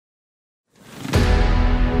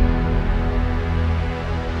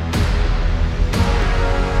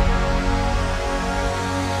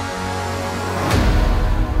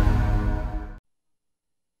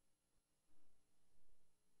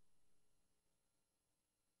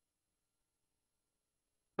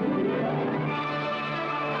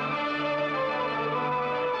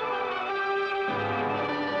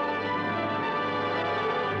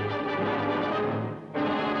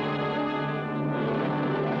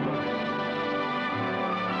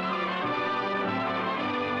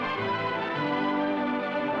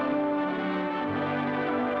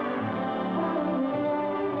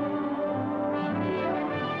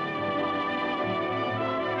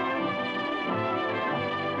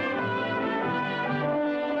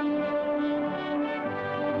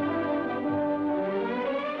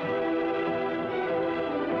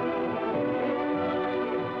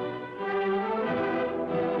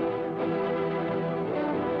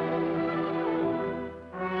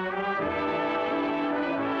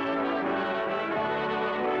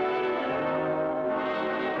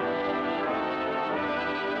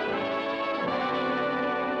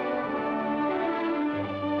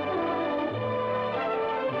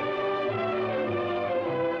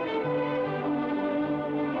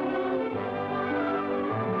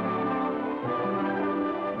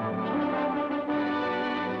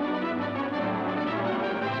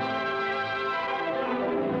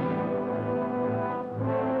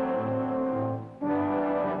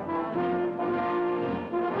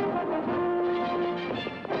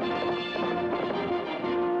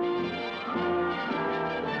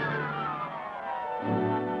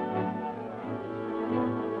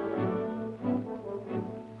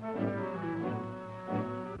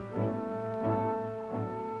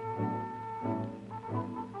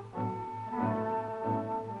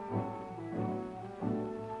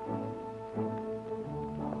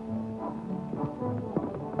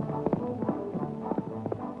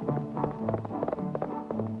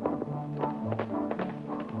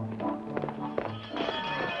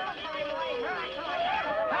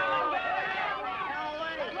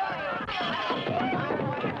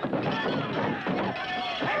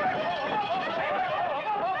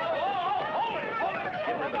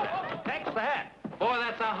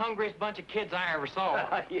hungriest bunch of kids I ever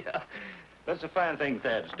saw. Yeah. That's a fine thing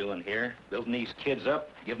Thad's doing here. Building these kids up,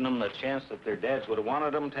 giving them the chance that their dads would have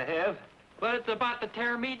wanted them to have. But it's about to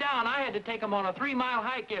tear me down. I had to take them on a 3-mile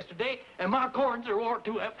hike yesterday, and my corns are wore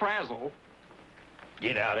to a frazzle.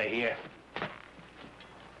 Get out of here.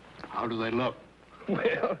 How do they look?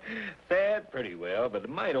 Well, Thad, pretty well, but a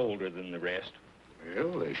mite older than the rest.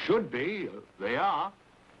 Well, they should be. They are.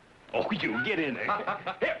 Oh, you get in there.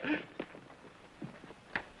 Here.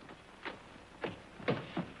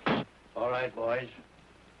 All right, boys.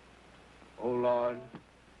 Oh, Lord,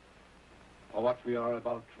 for what we are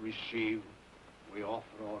about to receive, we offer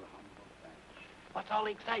our humble thanks. What's all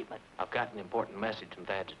the excitement? I've got an important message from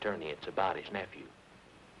Thad's attorney. It's about his nephew.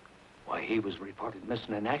 Why, he was reported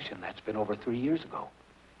missing in action. That's been over 3 years ago.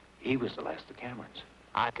 He was the last of Camerons.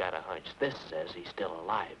 I've got a hunch this says he's still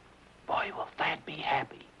alive. Boy, will Thad be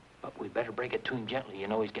happy. But we better break it to him gently. You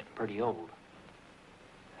know he's getting pretty old.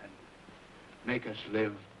 And make us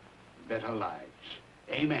live better lives.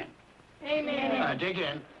 Amen. Amen. Dig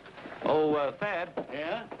in. Oh, Thad,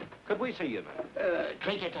 Yeah? could we see you now?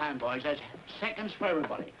 Take your time, boys. There's seconds for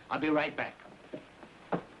everybody. I'll be right back.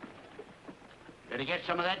 Better get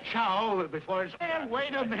some of that chow before it's... Well,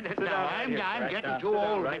 wait a minute now. I'm getting too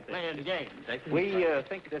old to be playing games. We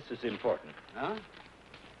think this is important. Huh?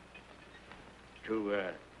 To,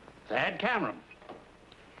 Thad Cameron.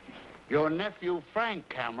 Your nephew, Frank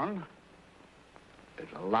Cameron, is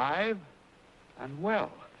alive and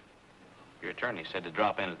well. Your attorney said to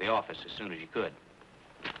drop into the office as soon as you could.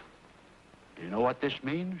 Do you know what this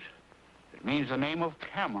means? It means the name of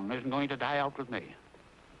Cameron isn't going to die out with me.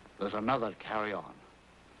 There's another to carry on.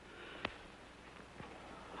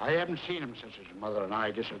 I haven't seen him since his mother and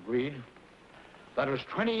I disagreed. That was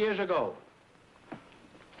 20 years ago.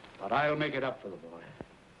 But I'll make it up for the boy.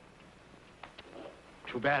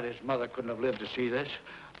 Too bad his mother couldn't have lived to see this.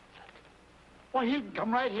 Why, he can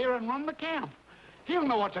come right here and run the camp. He'll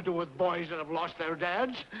know what to do with boys that have lost their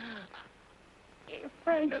dads.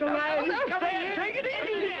 Frank's alive. Take it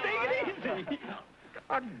easy. Take it easy.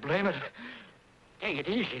 God blame it. Take it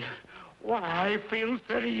easy. Why, I feel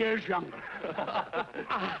 30 years younger.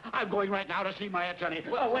 I'm going right now to see my attorney.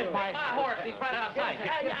 Well, wait, my horse. He's right outside.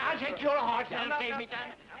 I'll take your horse. That'll save me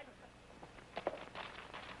time.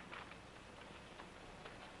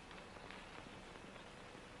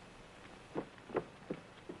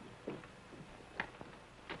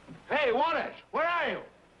 Hey, Waters, where are you?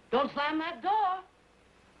 Don't slam that door.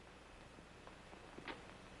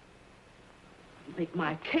 Make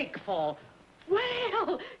my cake fall.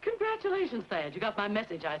 Well, congratulations, Thad. You got my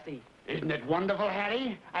message, I see. Isn't it wonderful,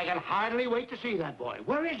 Hattie? I can hardly wait to see that boy.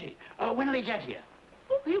 Where is he? When will he get here?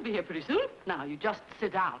 Oh, he'll be here pretty soon. Now, you just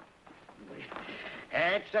sit down.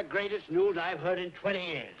 That's the greatest news I've heard in 20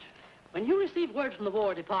 years. When you received word from the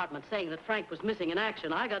War Department saying that Frank was missing in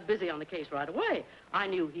action, I got busy on the case right away. I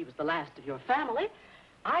knew he was the last of your family.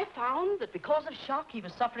 I found that because of shock, he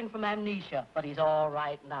was suffering from amnesia, but he's all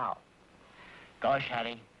right now. Gosh,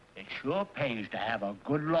 Hattie, it sure pays to have a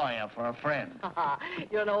good lawyer for a friend.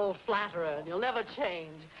 You're an old flatterer, and you'll never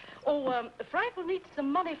change. Oh, Frank will need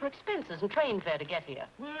some money for expenses and train fare to get here.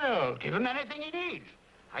 Well, give him anything he needs.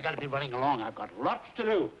 I gotta be running along. I've got lots to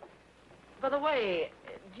do. By the way,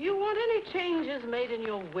 do you want any changes made in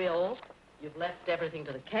your will? You've left everything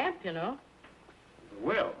to the camp, you know. The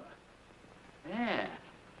will? Yeah.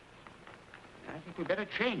 I think we better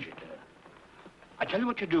change it. I tell you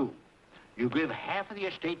what you do. You give half of the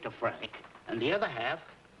estate to Frank, and the other half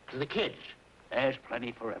to the kids. There's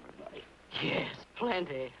plenty for everybody. Yes,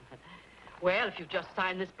 plenty. Well, if you just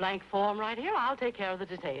sign this blank form right here, I'll take care of the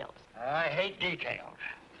details. I hate details.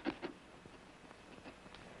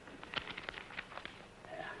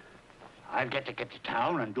 I've got to get to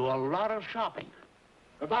town and do a lot of shopping.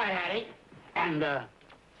 Goodbye, Hattie. And,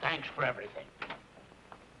 thanks for everything.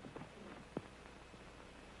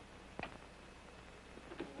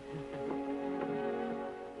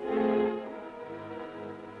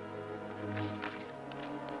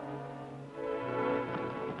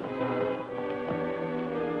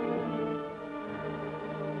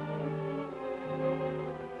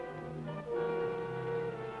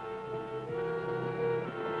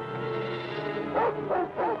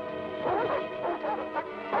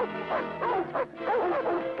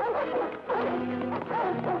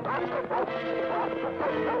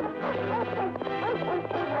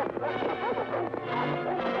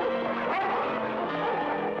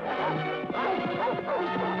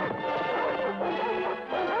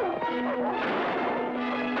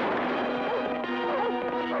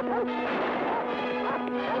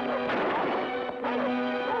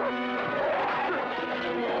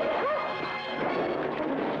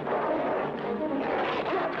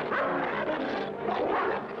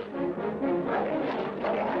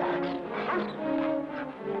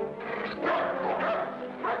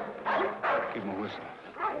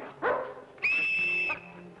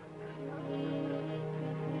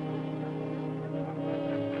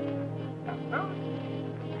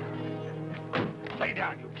 Lay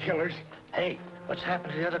down, you killers. Hey, what's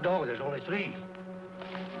happened to the other dog? There's only 3.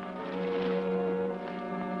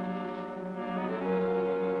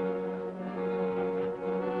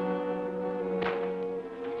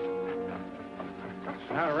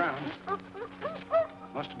 Not around.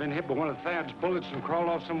 Must have been hit by one of Thad's bullets and crawled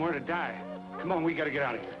off somewhere to die. Come on, we gotta get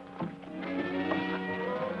out of here.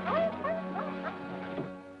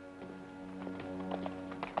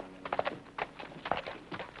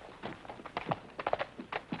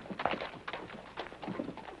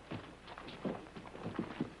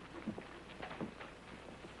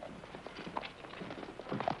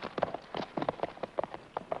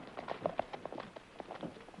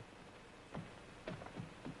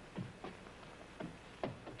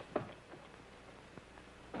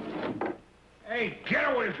 Hey, get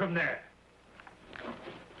away from there!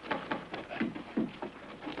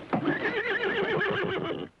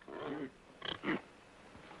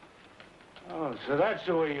 Oh, so that's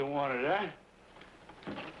the way you want it, huh?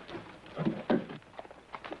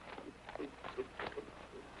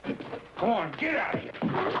 Come on, get out of here!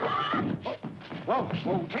 Whoa,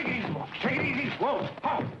 whoa, take it easy, whoa. Take it easy, whoa,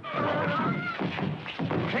 oh.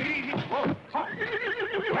 Take it easy, whoa, oh.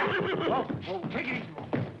 Whoa, whoa, take it easy, whoa.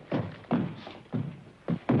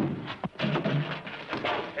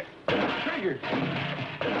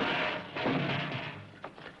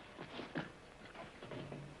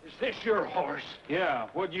 Is this your horse? Yeah,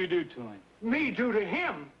 what'd you do to him? Me do to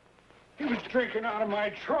him? He was drinking out of my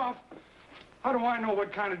trough. How do I know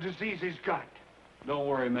what kind of disease he's got? Don't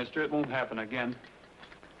worry, mister. It won't happen again.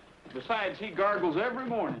 Besides, he gargles every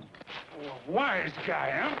morning. Well, wise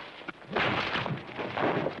guy, huh?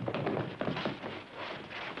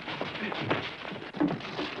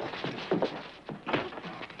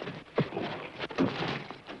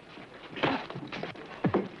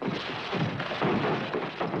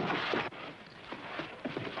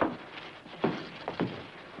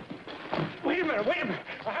 Wait a minute.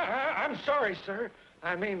 I'm sorry, sir.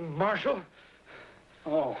 I mean, Marshal.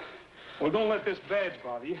 Oh. Well, don't let this badge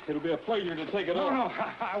bother you. It'll be a pleasure to take it off. No,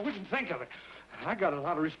 I wouldn't think of it. I got a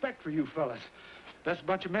lot of respect for you fellas. Best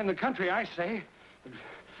bunch of men in the country, I say. But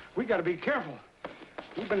we got to be careful.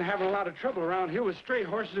 We've been having a lot of trouble around here with stray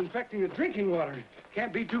horses infecting the drinking water.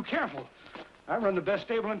 Can't be too careful. I run the best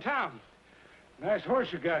stable in town. Nice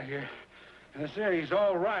horse you got here. And I say he's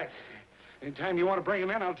all right. Anytime you want to bring him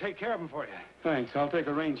in, I'll take care of him for you. Thanks. I'll take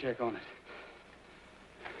a rain check on it.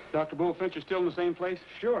 Dr. Bullfinch still in the same place?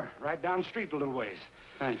 Sure. Right down the street a little ways.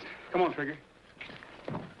 Thanks. Come on, Trigger.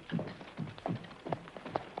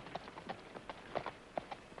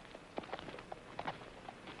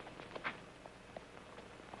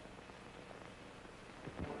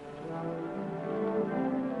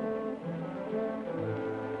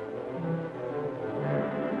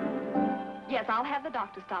 Yes, I'll have the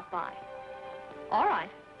doctor stop by. All right.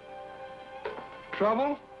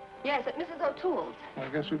 Trouble? Yes, at Mrs. O'Toole's. I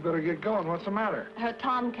guess we better get going. What's the matter? Her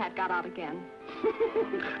tomcat got out again.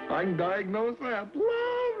 I can diagnose that.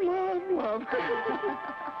 Love.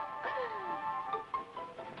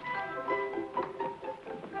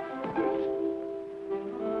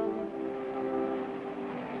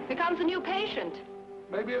 Here comes a new patient.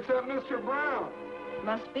 Maybe it's that Mr. Brown.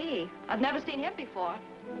 Must be. I've never seen him before.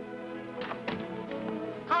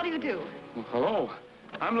 How do you do? Well, hello.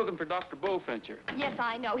 I'm looking for Dr. Bullfincher. Yes,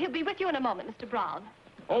 I know. He'll be with you in a moment, Mr. Brown.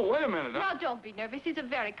 Oh, wait a minute. Now, don't be nervous. He's a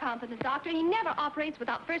very competent doctor, and he never operates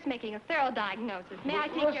without first making a thorough diagnosis. May I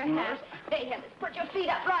take your hat? There, here. Let's put your feet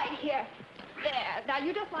up right here. There. Now,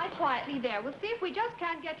 you just lie quietly there. We'll see if we just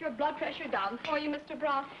can't get your blood pressure down for you, Mr.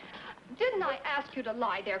 Brown. Didn't I ask you to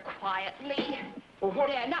lie there quietly? Well, what?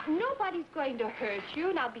 There. Now, nobody's going to hurt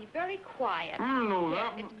you. Now, be very quiet. I know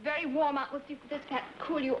that. It's very warm out. We'll see if this can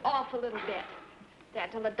cool you off a little bit. There,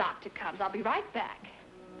 till the doctor comes. I'll be right back.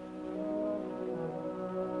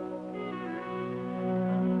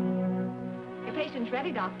 Your patient's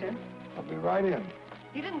ready, Doctor. I'll be right in.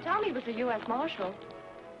 You didn't tell me he was a U.S. Marshal.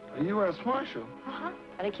 A U.S. Marshal? Uh-huh.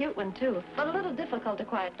 And a cute one, too. But a little difficult to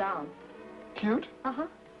quiet down. Cute? Uh-huh.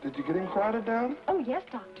 Did you get him quieted down? Oh, yes,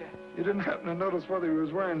 Doctor. You didn't happen to notice whether he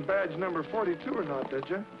was wearing badge number 42 or not, did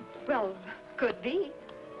you? Well, could be.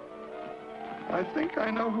 I think I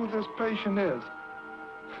know who this patient is.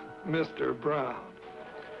 Mr. Brown.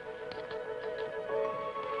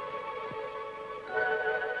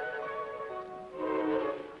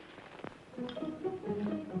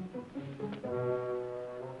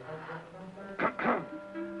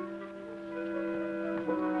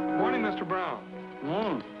 Morning, Mr. Brown.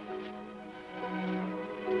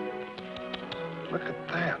 Look at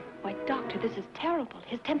that. Why, Doctor, this is terrible.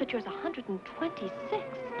 His temperature's 126.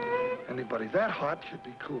 Anybody that hot should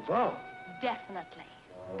be cooled off. Definitely.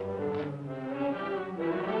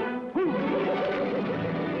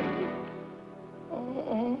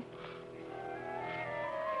 Oh.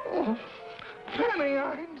 Oh. Penny,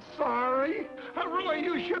 I'm sorry. Roy,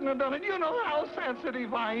 you shouldn't have done it. You know how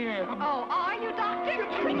sensitive I am. Oh, are you, Doctor?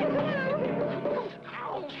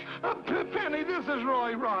 Ouch. Penny, this is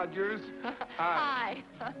Roy Rogers. Hi.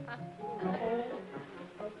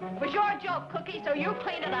 It was your joke, Cookie, so you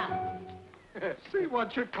clean it up. See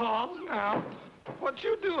what you call now. What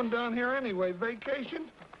you doing down here anyway?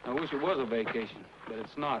 Vacation? I wish it was a vacation, but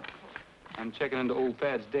it's not. I'm checking into old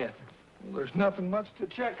Thad's death. Well, there's nothing much to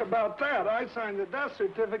check about that. I signed the death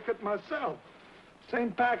certificate myself.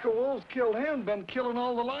 Same pack of wolves killed him, been killing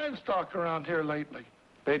all the livestock around here lately.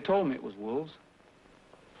 They told me it was wolves.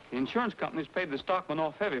 The insurance companies paid the stockmen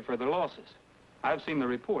off heavy for their losses. I've seen the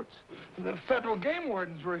reports. The federal game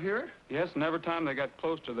wardens were here. Yes, and every time they got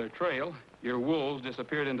close to their trail, your wolves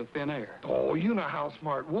disappeared into thin air. Oh, you know how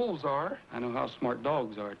smart wolves are. I know how smart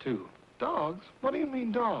dogs are, too. Dogs? What do you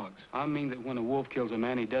mean, dogs? I mean that when a wolf kills a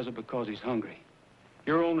man, he does it because he's hungry.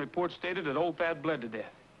 Your own report stated that old Thad bled to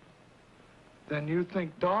death. Then you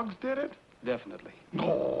think dogs did it? Definitely.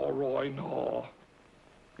 No, Roy, no.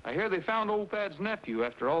 I hear they found old Thad's nephew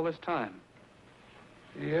after all this time.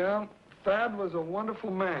 Yeah, Thad was a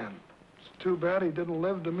wonderful man. It's too bad he didn't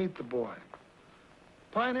live to meet the boy.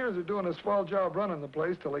 Pioneers are doing a swell job running the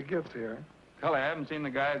place till he gets here. Hell, I haven't seen the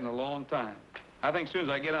guys in a long time. I think as soon as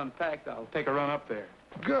I get unpacked, I'll take a run up there.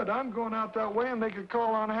 Good. I'm going out that way and make a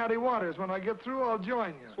call on Hattie Waters. When I get through, I'll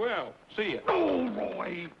join you. Swell. See ya. Oh,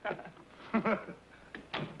 Roy!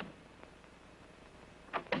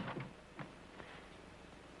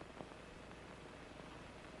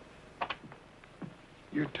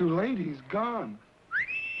 You're too late. He's gone.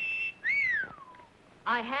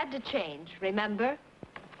 I had to change, remember?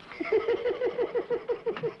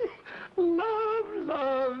 Love,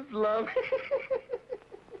 love, love.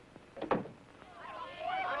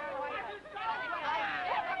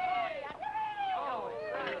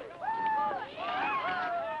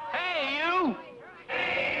 Hey, you!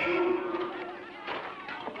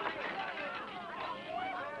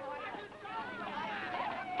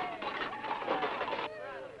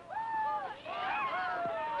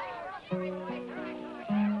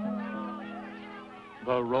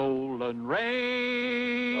 The rollin'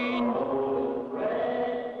 rain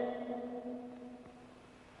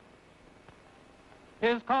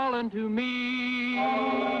is calling to me.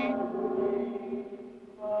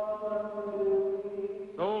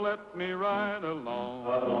 So let me ride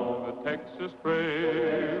along the Texas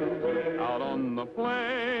trails. Out on the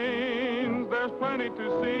plains, there's plenty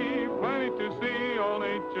to see, all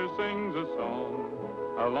nature sings a song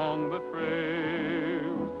along the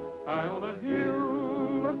trails. High on a hill,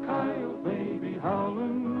 a coyote may be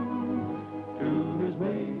howling to his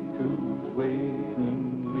mate who's waiting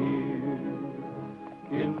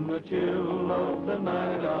near. In the chill of the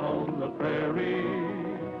night out on the prairie,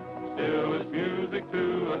 still is music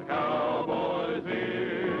to a cowboy's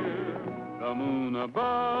ear. The moon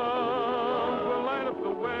above will light up the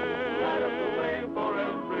way for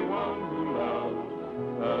everyone who loves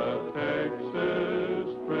the Texas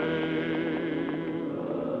trail.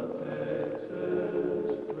 The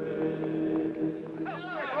Texas trail.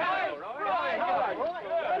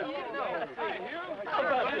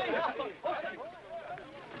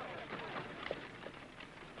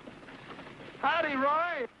 Howdy,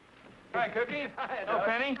 Roy. Hi, Cookie. Hi,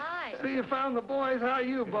 Penny. Hi. See, you found the boys. How are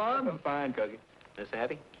you, Bob? Fine, Cookie. Miss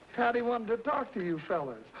Hattie? Hattie wanted to talk to you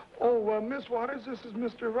fellas. Oh, Miss Waters, this is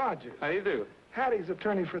Mr. Rogers. How you do? Hattie's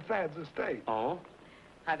attorney for Thad's estate. Oh,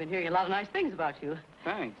 I've been hearing a lot of nice things about you.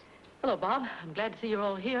 thanks. Hello, Bob. I'm glad to see you're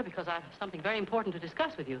all here because I have something very important to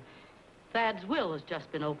discuss with you. Thad's will has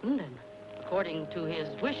just been opened, and according to his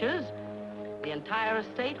wishes, the entire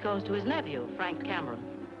estate goes to his nephew, Frank Cameron.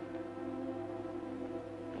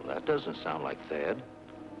 Well, that doesn't sound like Thad.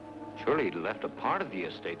 Surely he'd left a part of the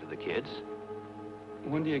estate to the kids.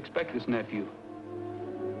 When do you expect this nephew?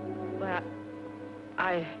 Well,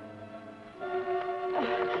 I...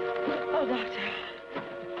 Oh, Doctor.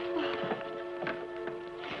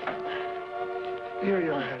 Here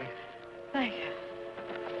you are, Hattie. Thank you.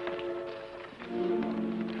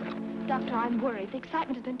 Doctor, I'm worried. The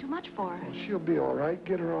excitement has been too much for her. Well, she'll be all right.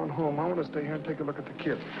 Get her on home. I want to stay here and take a look at the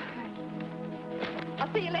kids.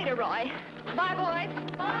 I'll see you later, Roy. Bye, boys.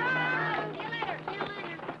 Bye. See you later. See you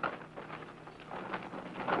later.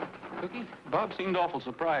 Cookie, Bob seemed awful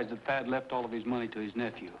surprised that Thad left all of his money to his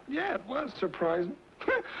nephew. Yeah, it was surprising.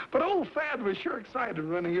 But old Thad was sure excited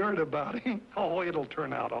when he heard about him. Oh, it'll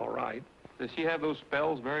turn out all right. Does she have those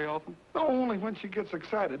spells very often? No, only when she gets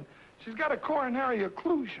excited. She's got a coronary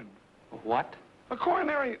occlusion. What? A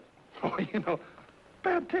coronary... Oh, you know,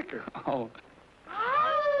 bad ticker. Oh.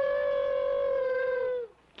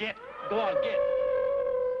 Get. Go on, get.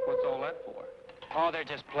 What's all that for? Oh, they're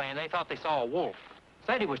just playing. They thought they saw a wolf.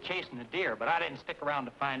 Said he was chasing a deer, but I didn't stick around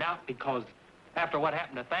to find out because after what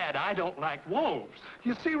happened to Thad, I don't like wolves.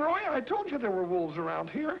 You see, Roy, I told you there were wolves around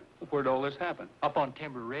here. Where'd all this happen? Up on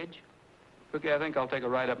Timber Ridge. Okay, I think I'll take a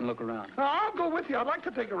ride up and look around. I'll go with you. I'd like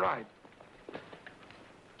to take a ride.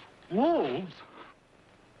 Wolves?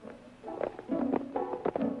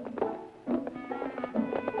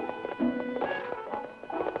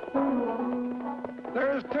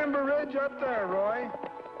 There's Timber Ridge up there, Roy.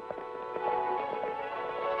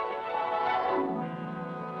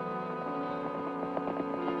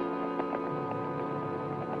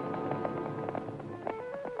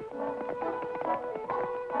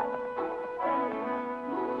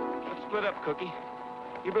 Let's split up, Cookie.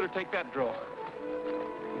 You better take that draw.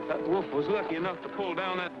 If that wolf was lucky enough to pull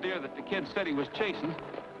down that deer that the kid said he was chasing,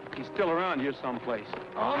 he's still around here someplace.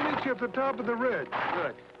 I'll meet you at the top of the ridge.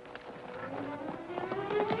 Good.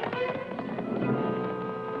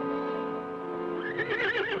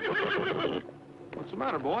 What's the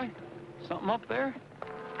matter, boy? Something up there?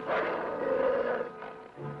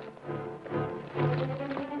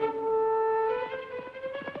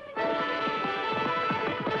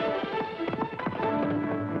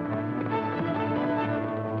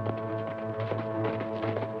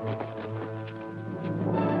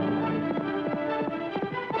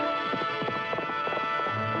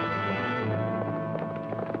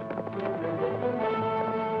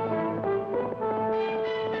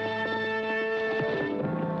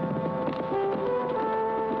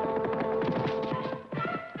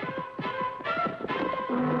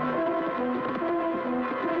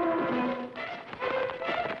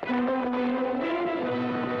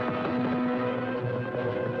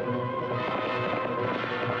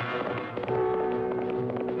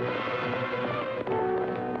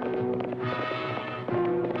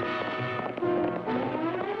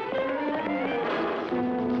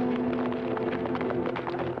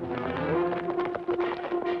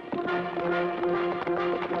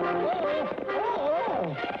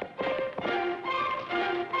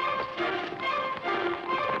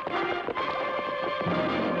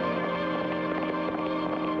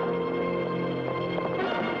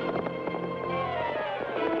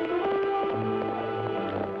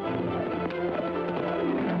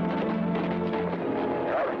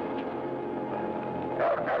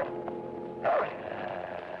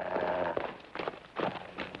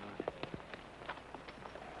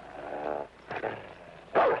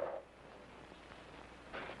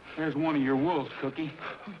 There's one of your wolves, Cookie.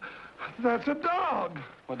 That's a dog.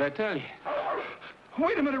 What'd I tell you?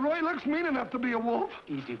 Wait a minute, Roy. Looks mean enough to be a wolf.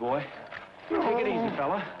 Easy, boy. No. Take it easy,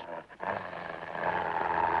 fella.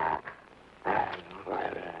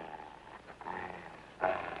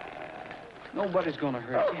 Nobody's gonna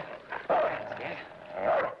hurt you. That's it.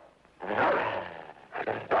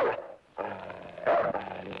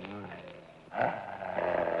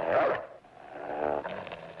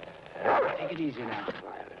 Take it easy now.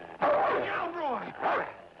 Now, Roy.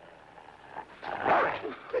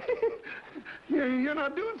 You're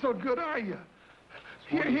not doing so good, are you?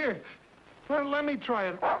 Here. Well, let me try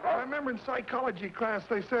it. I remember in psychology class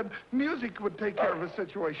they said music would take care of a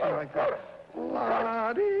situation like that.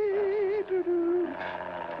 La-dee-doo-doo,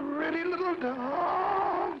 pretty little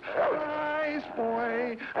dog, nice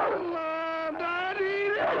boy, la-da-dee-doo.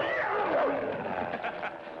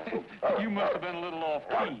 You must have been a little off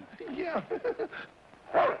key. Yeah.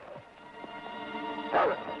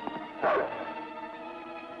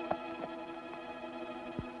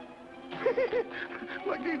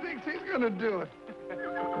 Look, he thinks he's gonna do it.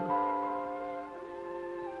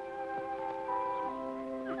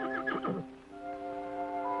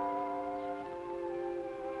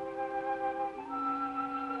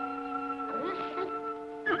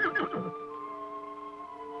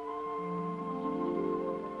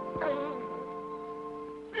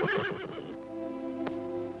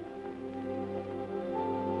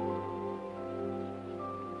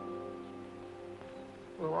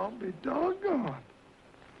 Well, I'll be doggone.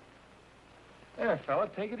 There, fella,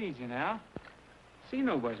 take it easy now. See,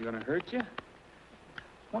 nobody's gonna hurt you.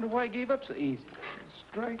 Wonder why he gave up so easy.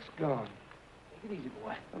 Strike's gone. Take it easy,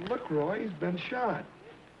 boy. And look, Roy, he's been shot.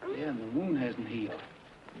 Yeah, and the wound hasn't healed.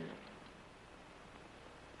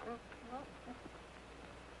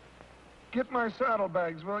 Get my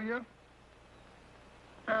saddlebags, will you?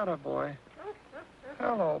 Atta boy.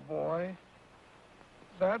 Hello, boy.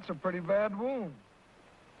 That's a pretty bad wound.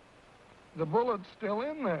 The bullet's still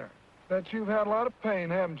in there. Bet you've had a lot of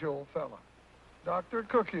pain, haven't you, old fella? Dr.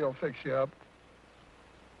 Cookie will fix you up.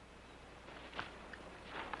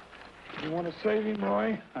 You want to save him,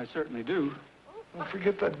 Roy? I certainly do. Don't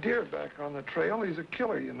forget that deer back on the trail. He's a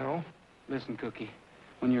killer, you know. Listen, Cookie,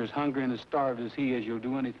 when you're as hungry and as starved as he is, you'll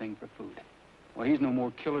do anything for food. Well, he's no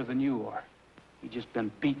more killer than you are. He's just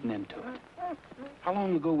been beaten into it. How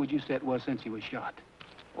long ago would you say it was since he was shot?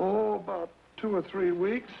 Oh, about 2 or 3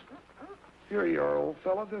 weeks. Here you are, old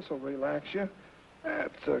fella. This'll relax you.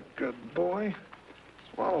 That's a good boy.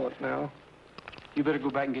 Swallow it now. You better go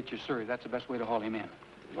back and get your surrey. That's the best way to haul him in.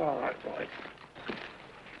 All right, boy.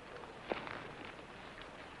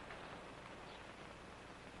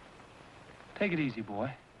 Take it easy,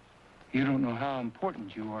 boy. You don't know how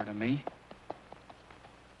important you are to me.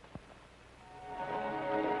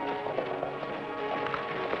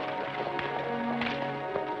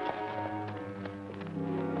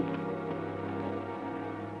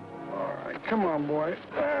 All right, come on, boy.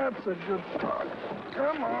 That's a good dog.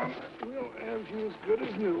 Come on. We'll have you as good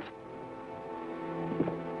as new.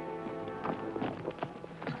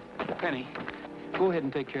 Penny, go ahead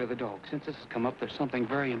and take care of the dog. Since this has come up, there's something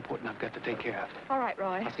very important I've got to take care of. All right,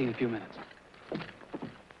 Roy. I'll see you in a few minutes.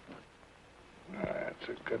 That's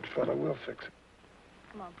a good fella. We'll fix it.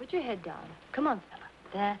 Come on, put your head down. Come on, fella.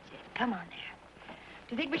 That's it. Come on there.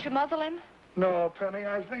 Do you think we should muzzle him? No, Penny,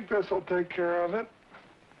 I think this'll take care of it.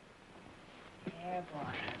 There,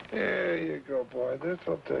 boy. There you go, boy.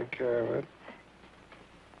 This'll take care of it.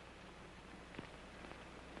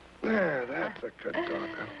 There, that's a good dog.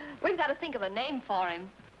 We've got to think of a name for him.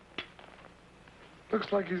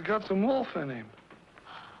 Looks like he's got some wolf in him.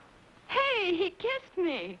 Hey, he kissed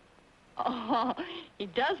me. Oh, he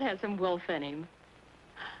does have some wolf in him.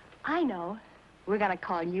 I know. We're going to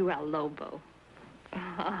call you El Lobo.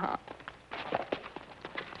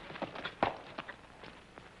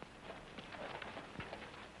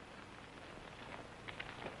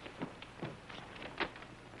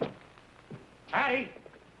 Hattie!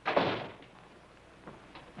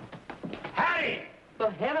 Hattie! For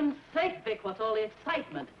heaven's sake, Vic, what's all the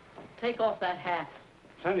excitement? Take off that hat.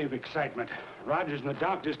 Plenty of excitement. Rogers and the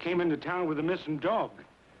doctors came into town with a missing dog.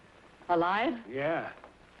 Alive? Yeah.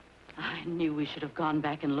 I knew we should have gone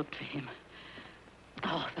back and looked for him.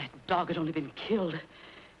 Oh, if that dog had only been killed.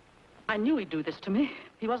 I knew he'd do this to me.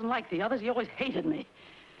 He wasn't like the others. He always hated me.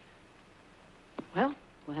 Well,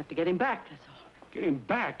 we'll have to get him back, that's all. Get him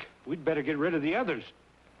back? We'd better get rid of the others.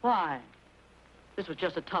 Why? This was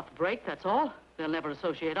just a tough break, that's all. They'll never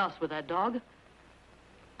associate us with that dog.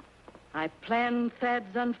 I planned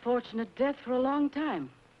Thad's unfortunate death for a long time.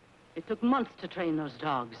 It took months to train those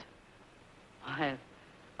dogs. Why,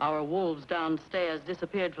 our wolves downstairs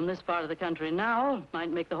disappeared from this part of the country now.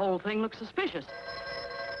 Might make the whole thing look suspicious.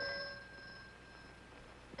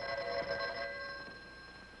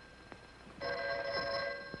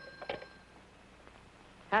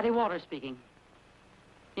 Hattie Waters speaking.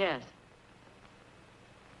 Yes.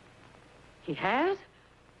 He has?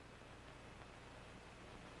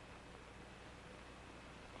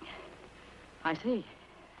 I see.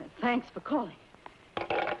 Thanks for calling.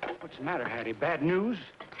 What's the matter, Hattie? Bad news?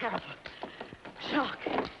 Terrible shock.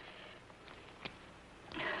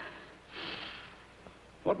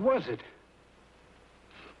 What was it?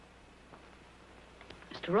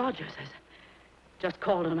 Mr. Rogers has just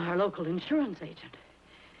called on our local insurance agent.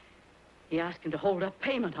 He asked him to hold up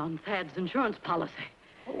payment on Thad's insurance policy.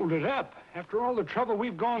 Hold it up. After all the trouble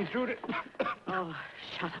we've gone through to... Oh,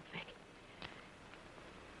 shut up, Vic.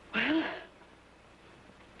 Well,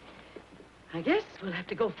 I guess we'll have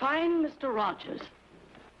to go find Mr. Rogers.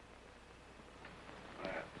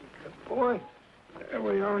 That's a good boy. There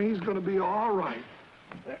we are. He's going to be all right.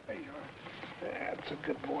 There you are. That's a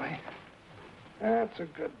good boy. That's a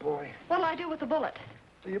good boy. What'll I do with the bullet?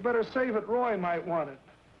 You better save it. Roy might want it.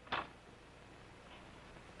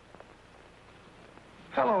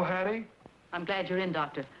 Hello, Hattie. I'm glad you're in,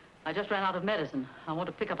 Doctor. I just ran out of medicine. I want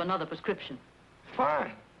to pick up another prescription.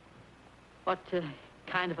 Fine. What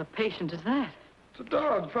kind of a patient is that? It's a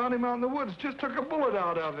dog. Found him out in the woods. Just took a bullet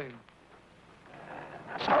out of him.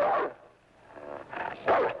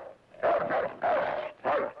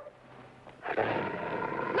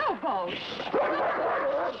 No, Bo. No.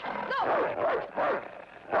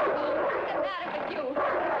 What's the matter with you?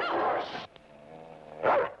 No.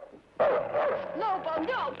 Lobo,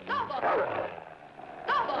 no. Lobo.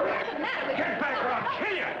 What's the matter with you? Get back or I'll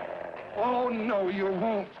kill you! Oh, no, you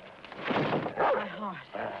won't. My heart.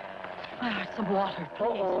 My heart, some water, please.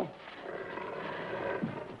 Uh-oh.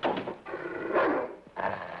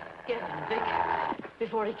 Get him, Vic.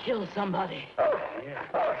 before he kills somebody.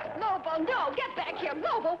 Lobo, no, get back here.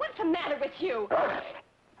 Lobo, what's the matter with you?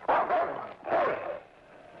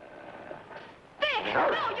 Vic,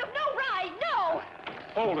 no, you've no right, no!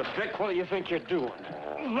 Hold it, Vic. What do you think you're doing?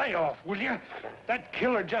 Lay off, will you? That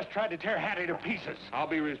killer just tried to tear Hattie to pieces. I'll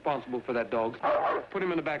be responsible for that dog. Put him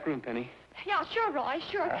in the back room, Penny. Yeah, sure, Roy,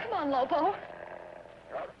 sure. Come on, Lobo.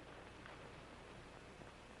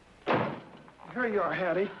 Here you are,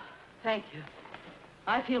 Hattie. Thank you.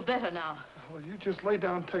 I feel better now. Well, you just lay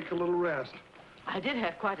down and take a little rest. I did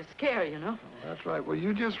have quite a scare, you know. That's right. Well,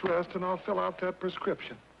 you just rest, and I'll fill out that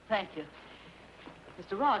prescription. Thank you.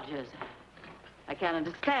 Mr. Rogers, I can't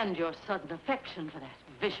understand your sudden affection for that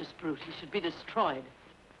vicious brute. He should be destroyed.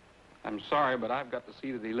 I'm sorry, but I've got to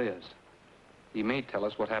see that he lives. He may tell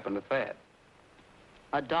us what happened to Thad.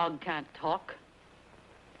 A dog can't talk.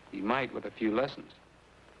 He might with a few lessons.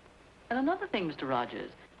 And another thing, Mr.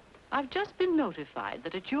 Rogers, I've just been notified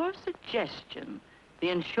that at your suggestion, the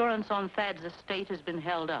insurance on Thad's estate has been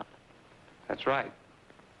held up. That's right.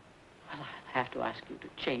 Well, I'll have to ask you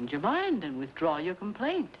to change your mind and withdraw your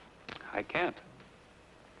complaint. I can't.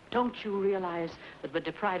 Don't you realize that by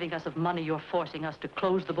depriving us of money, you're forcing us to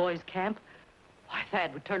close the boys' camp? Why,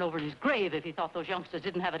 Thad would turn over in his grave if he thought those youngsters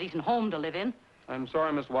didn't have a decent home to live in. I'm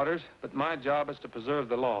sorry, Miss Waters, but my job is to preserve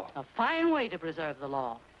the law. A fine way to preserve the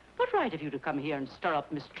law. What right have you to come here and stir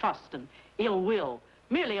up mistrust and ill will,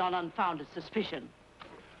 merely on unfounded suspicion?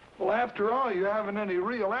 Well, after all, you haven't any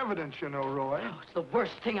real evidence, you know, Roy. Oh, it's the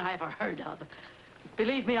worst thing I ever heard of.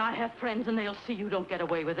 Believe me, I have friends, and they'll see you don't get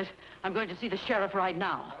away with it. I'm going to see the sheriff right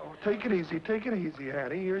now. Oh, take it easy,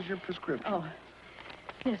 Hattie. Here's your prescription. Oh,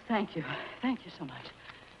 yes, thank you. Thank you so much.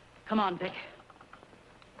 Come on, Vic.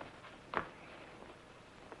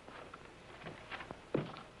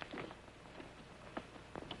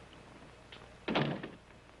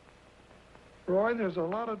 Roy, there's a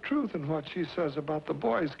lot of truth in what she says about the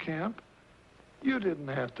boys' camp. You didn't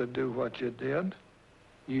have to do what you did.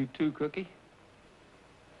 You too, Cookie?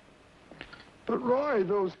 But, Roy,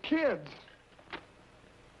 those kids,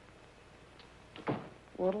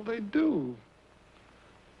 what'll they do?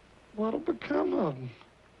 What'll become of them?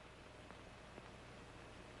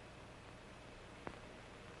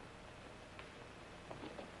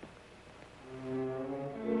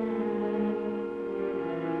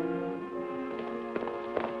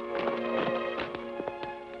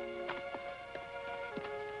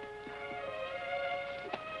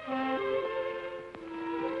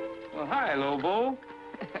 Well, hi, Lobo.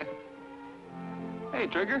 Hey,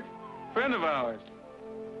 Trigger. Friend of ours.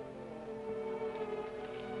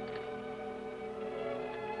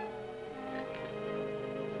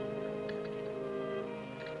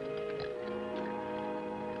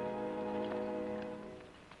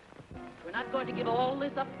 We're not going to give all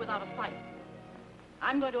this up without a fight.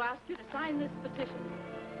 I'm going to ask you to sign this petition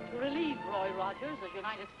to relieve Roy Rogers as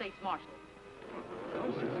United States Marshal.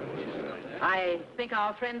 I think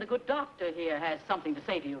our friend, the good doctor here, has something to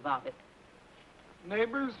say to you about it.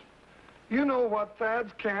 Neighbors, you know what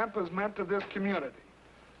Thad's camp has meant to this community.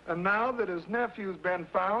 And now that his nephew's been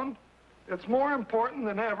found, it's more important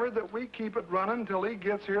than ever that we keep it running till he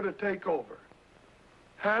gets here to take over.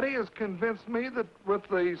 Hattie has convinced me that with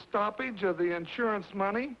the stoppage of the insurance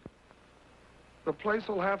money, the place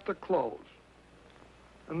will have to close.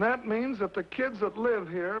 And that means that the kids that live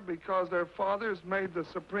here, because their fathers made the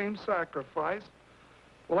supreme sacrifice,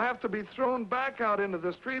 will have to be thrown back out into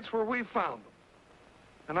the streets where we found them.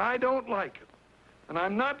 And I don't like it. And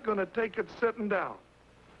I'm not going to take it sitting down.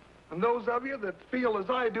 And those of you that feel as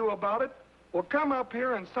I do about it will come up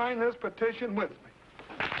here and sign this petition with me.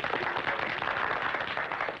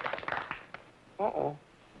 Uh-oh.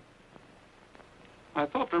 I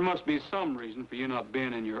thought there must be some reason for you not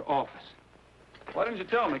being in your office. Why didn't you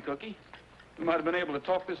tell me, Cookie? We might have been able to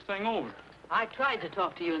talk this thing over. I tried to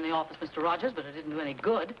talk to you in the office, Mr. Rogers, but it didn't do any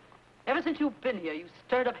good. Ever since you've been here, you've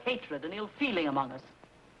stirred up hatred and ill feeling among us.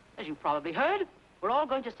 As you probably heard, we're all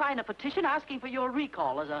going to sign a petition asking for your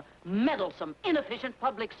recall as a meddlesome, inefficient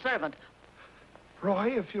public servant.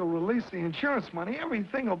 Roy, if you'll release the insurance money,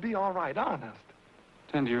 everything will be all right, honest.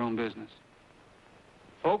 Tend to your own business.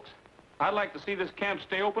 Folks, I'd like to see this camp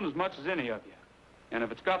stay open as much as any of you. And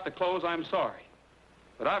if it's got to close, I'm sorry.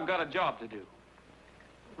 But I've got a job to do.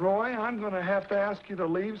 Roy, I'm going to have to ask you to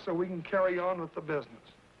leave so we can carry on with the business.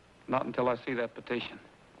 Not until I see that petition.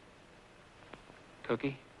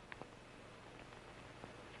 Cookie?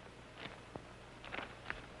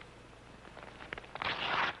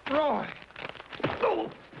 Roy!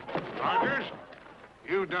 Rogers,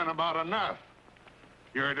 you've done about enough.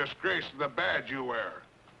 You're a disgrace to the badge you wear.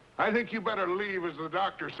 I think you better leave as the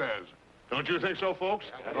doctor says. Don't you think so, folks?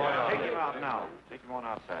 Take him out now. Take him on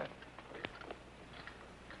outside.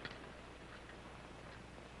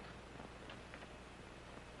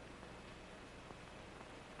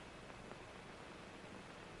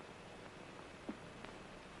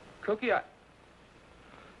 Cookie,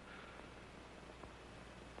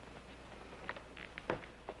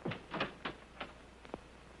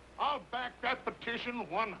 I'll back that petition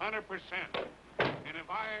 100%. And if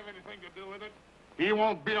I have anything to do with it, he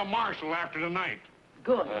won't be a marshal after tonight.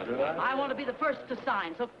 Good. I want to be the first to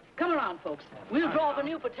sign, so come around, folks. We'll draw up a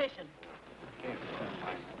new petition.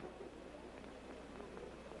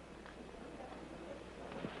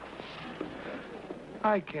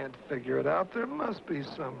 I can't figure it out. There must be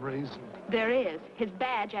some reason. There is. His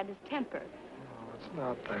badge and his temper. No, it's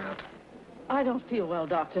not that. I don't feel well,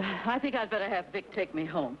 Doctor. I think I'd better have Vic take me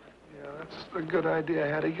home. Yeah, that's a good idea,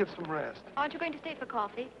 Hattie. Get some rest. Aren't you going to stay for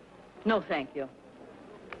coffee? No, thank you.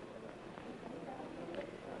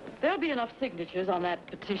 There'll be enough signatures on that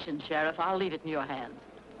petition, Sheriff. I'll leave it in your hands.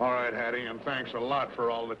 All right, Hattie, and thanks a lot for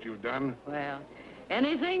all that you've done. Well,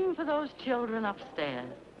 anything for those children upstairs.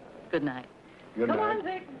 Good night. Good night. Come on,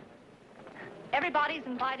 Vic. Everybody's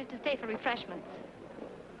invited to stay for refreshments.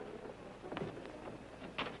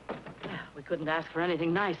 Well, we couldn't ask for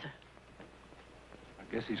anything nicer.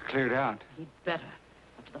 I guess he's cleared out. He'd better.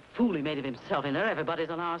 After the fool he made of himself in there,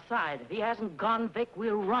 everybody's on our side. If he hasn't gone, Vic,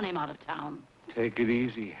 we'll run him out of town. Take it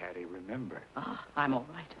easy, Hattie, remember. Ah, I'm all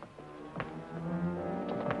right.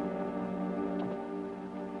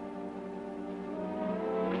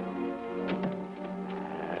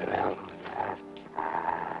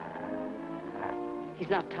 He's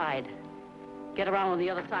not tied. Get around on the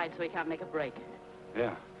other side so he can't make a break.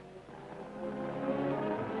 Yeah.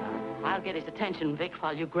 I'll get his attention, Vic,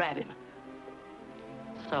 while you grab him.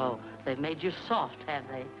 So, they've made you soft, have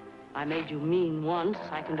they? I made you mean once.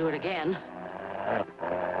 I can do it again.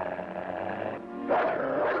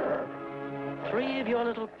 3 of your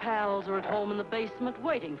little pals are at home in the basement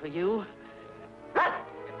waiting for you.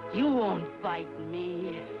 You won't bite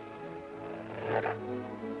me.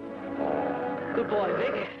 Good boy,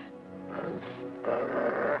 Vic.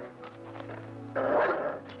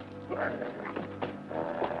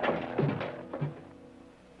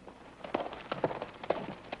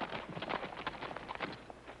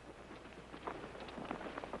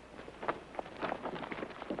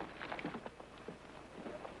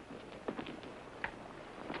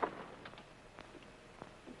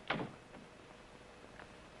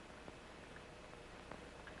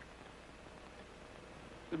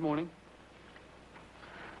 Good morning.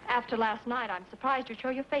 After last night, I'm surprised you show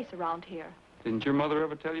your face around here. Didn't your mother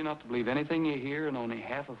ever tell you not to believe anything you hear and only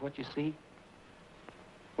half of what you see?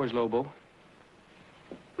 Where's Lobo?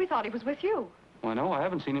 We thought he was with you. Well, no, I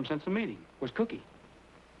haven't seen him since the meeting. Where's Cookie?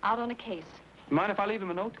 Out on a case. Mind if I leave him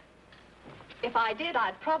a note? If I did,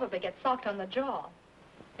 I'd probably get socked on the jaw.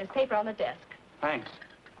 There's paper on the desk. Thanks.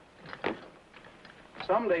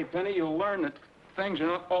 Someday, Penny, you'll learn that things are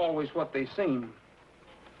not always what they seem.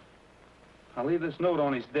 I'll leave this note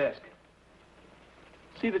on his desk.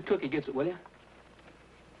 See that Cookie gets it, will you?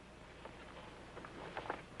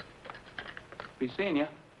 Be seeing you.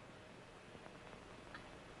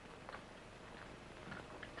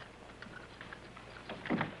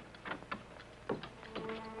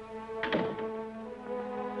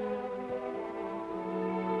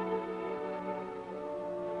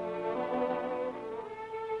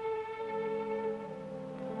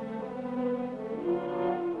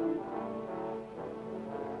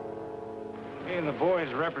 The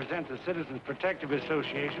boys represent the Citizens Protective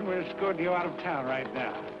Association. We're escorting you out of town right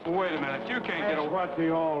now. Well, wait a minute. You can't get That's over... what they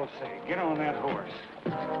all say. Get on that horse.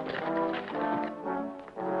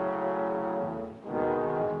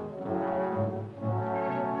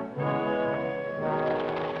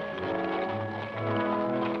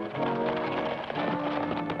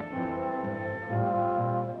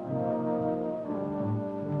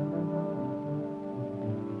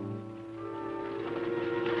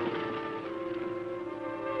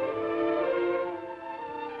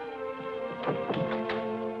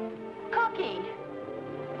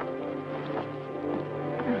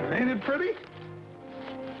 Pretty?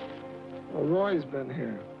 Well, Roy's been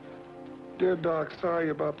here. Dear Doc, sorry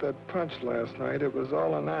about that punch last night. It was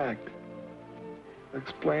all an act.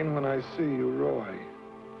 Explain when I see you, Roy.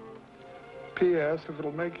 P.S. If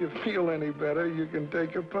it'll make you feel any better, you can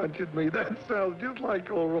take a punch at me. That sounds just like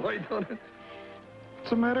old Roy, don't it? What's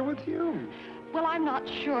the matter with you? Well, I'm not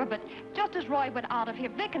sure, but just as Roy went out of here,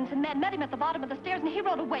 Vic and some men met him at the bottom of the stairs, and he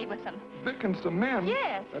rode away with them. Vic and some men?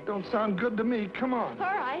 Yes. That don't sound good to me. Come on.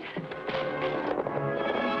 All right.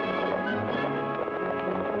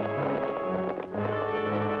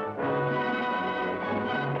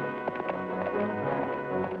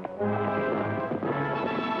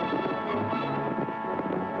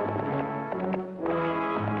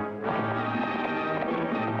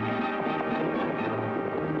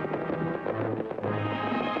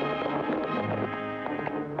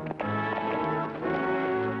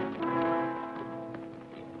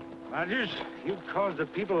 Rogers, you've caused the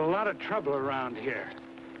people a lot of trouble around here.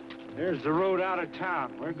 There's the road out of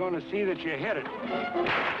town. We're going to see that you hit it.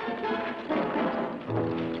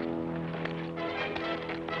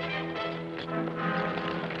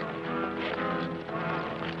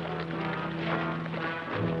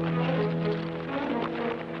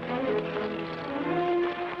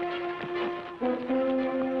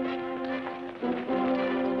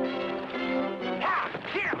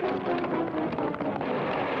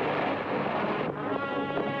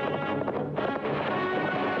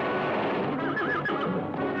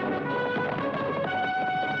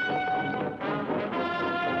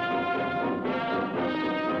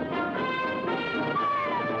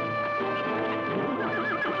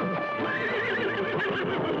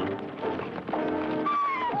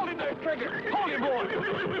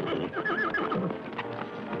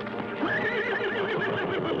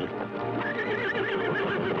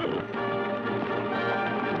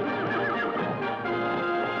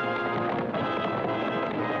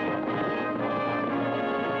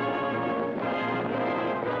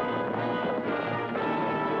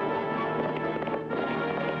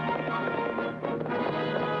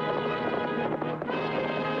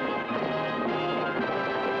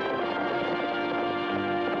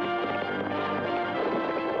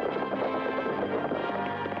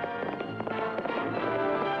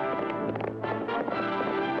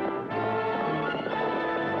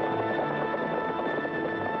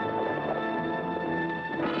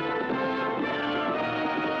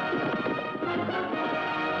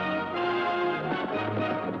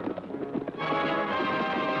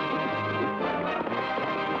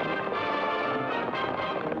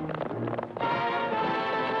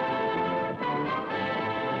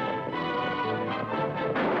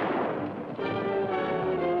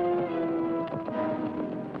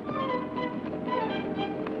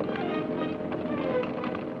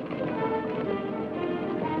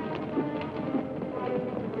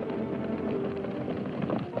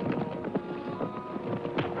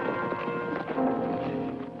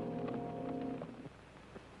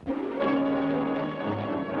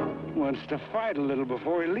 Wants to fight a little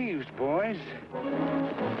before he leaves, boys.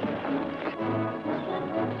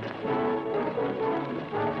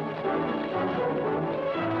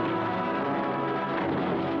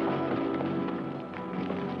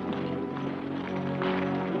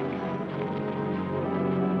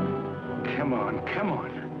 Come on, come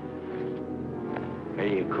on. Are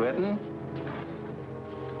you quitting?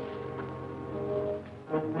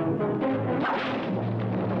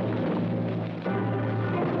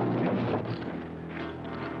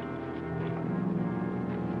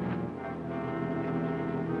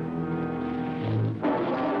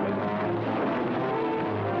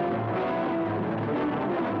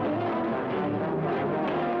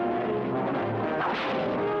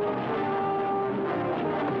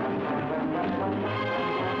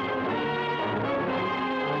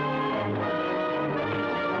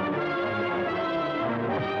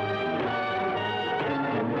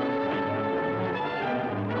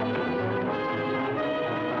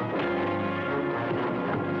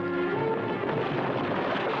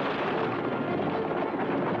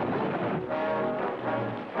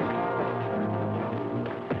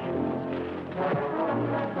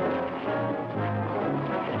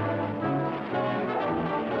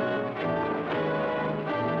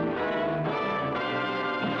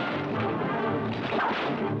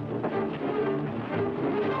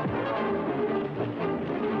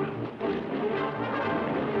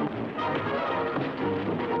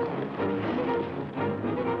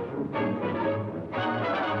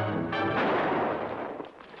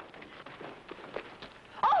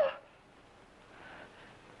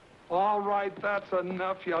 All right, that's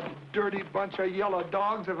enough, you dirty bunch of yellow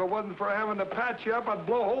dogs. If it wasn't for having to patch you up, I'd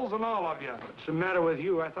blow holes in all of you. What's the matter with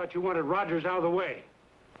you? I thought you wanted Rogers out of the way.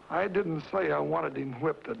 I didn't say I wanted him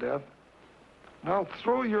whipped to death. Now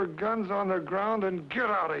throw your guns on the ground and get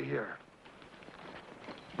out of here.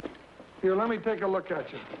 Here, let me take a look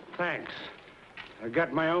at you. Thanks. I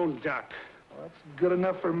got my own duck. Well, that's good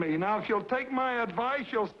enough for me. Now, if you'll take my advice,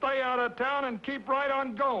 you'll stay out of town and keep right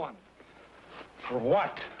on going. For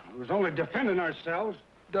what? We was only defending ourselves.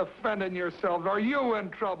 Defending yourselves? Are you in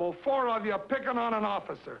trouble? 4 of you picking on an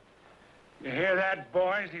officer. You hear that,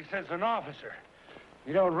 boys? He says an officer.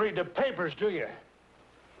 You don't read the papers, do you?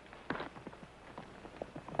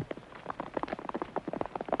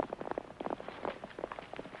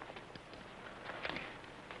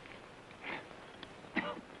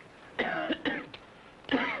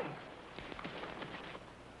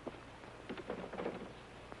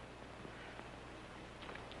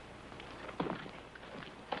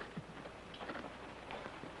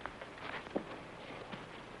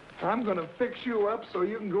 I'm going to fix you up so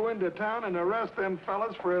you can go into town and arrest them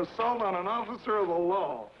fellas for assault on an officer of the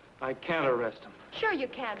law. I can't arrest him. Sure you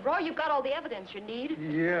can, Roy. You've got all the evidence you need.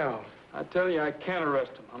 Yeah. I tell you, I can't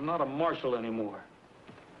arrest him. I'm not a marshal anymore.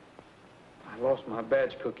 I lost my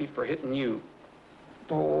badge, Cookie, for hitting you.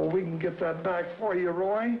 Oh, we can get that back for you,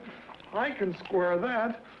 Roy. I can square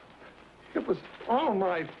that. It was all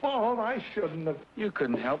my fault. I shouldn't have. You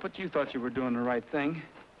couldn't help it. You thought you were doing the right thing.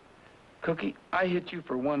 Cookie, I hit you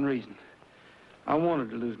for one reason. I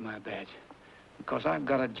wanted to lose my badge because I've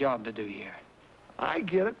got a job to do here. I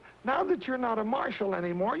get it. Now that you're not a marshal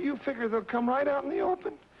anymore, you figure they'll come right out in the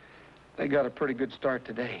open? They got a pretty good start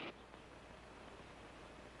today.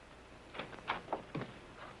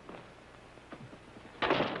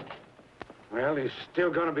 Well, he's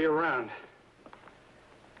still going to be around.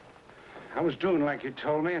 I was doing like you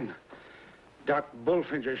told me, and Doc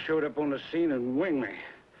Bullfinger showed up on the scene and winged me.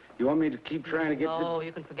 You want me to keep trying to get No,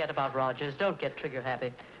 you can forget about Rogers. Don't get trigger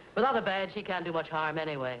happy. Without a badge, he can't do much harm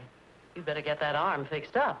anyway. You better get that arm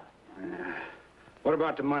fixed up. What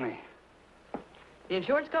about the money? The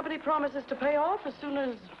insurance company promises to pay off as soon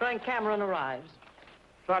as Frank Cameron arrives.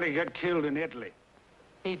 Thought he got killed in Italy.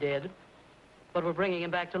 He did. But we're bringing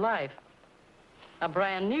him back to life. A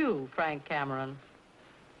brand new Frank Cameron.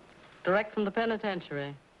 Direct from the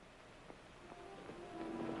penitentiary.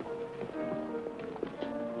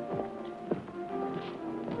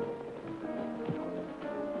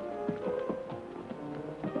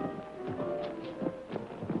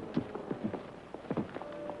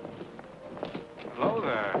 Hello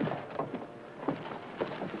there.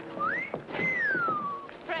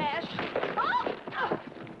 Fresh.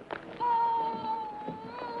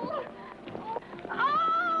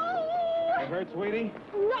 That hurt, sweetie?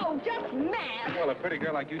 No, just mad. Well, a pretty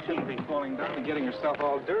girl like you shouldn't be falling down and getting herself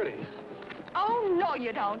all dirty. Oh, no,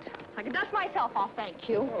 you don't. I can dust myself off, thank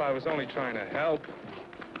you. Well, I was only trying to help.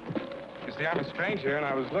 You see, I'm a stranger, and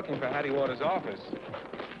I was looking for Hattie Waters' office.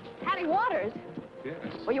 Hattie Waters? Yes.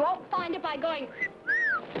 Well, you won't find it by going...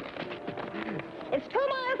 It's 2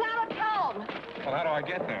 miles out of town. Well, how do I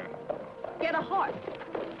get there? Get a horse.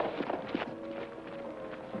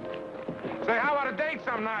 Say, how about a date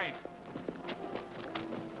some night?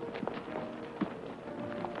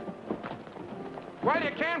 Well,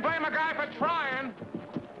 you can't blame a guy for trying.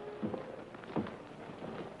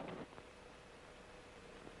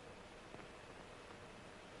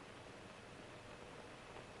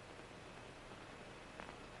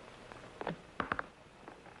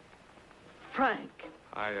 Frank.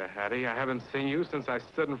 Hiya, Hattie. I haven't seen you since I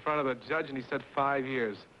stood in front of the judge and he said 5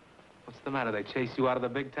 years. What's the matter? They chased you out of the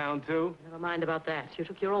big town, too? Never mind about that. You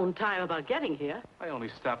took your own time about getting here. I only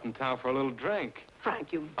stopped in town for a little drink.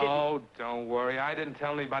 Frank, you didn't. Oh, don't worry. I didn't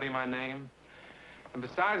tell anybody my name. And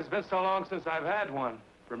besides, it's been so long since I've had one.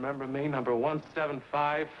 Remember me, number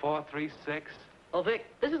 175436? Oh, Vic,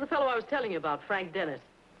 this is the fellow I was telling you about, Frank Dennis.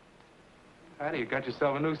 Hattie, you got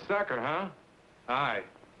yourself a new sucker, huh? Hi.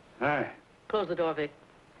 Hi. Close the door, Vic.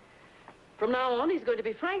 From now on, he's going to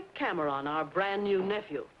be Frank Cameron, our brand new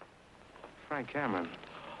nephew. Frank Cameron.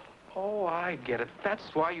 Oh, I get it. That's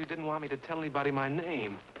why you didn't want me to tell anybody my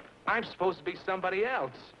name. I'm supposed to be somebody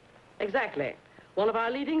else. Exactly. One of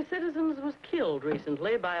our leading citizens was killed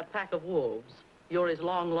recently by a pack of wolves. You're his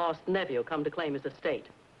long-lost nephew, come to claim his estate.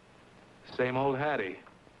 Same old Hattie.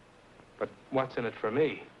 But what's in it for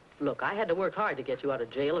me? Look, I had to work hard to get you out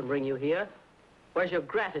of jail and bring you here. Where's your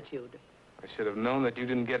gratitude? I should have known that you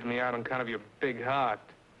didn't get me out on account of your big heart.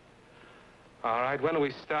 All right, when do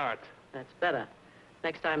we start? That's better.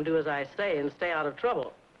 Next time, do as I say and stay out of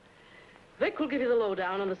trouble. Vic will give you the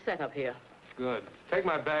lowdown on the setup here. Good. Take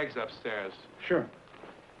my bags upstairs. Sure.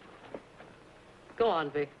 Go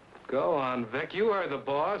on, Vic. Go on, Vic. You are the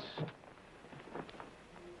boss.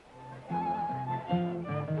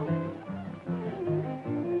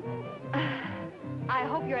 I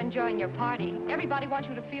hope you're enjoying your party. Everybody wants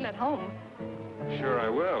you to feel at home. Sure I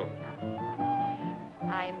will.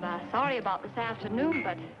 I'm sorry about this afternoon,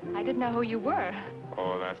 but I didn't know who you were.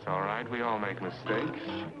 Oh, that's all right. We all make mistakes.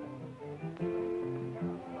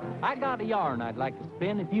 I got a yarn I'd like to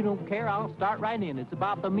spin. If you don't care, I'll start right in. It's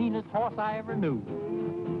about the meanest horse I ever knew.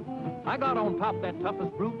 I got on top that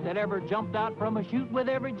toughest brute that ever jumped out from a chute. With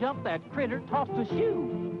every jump, that critter tossed a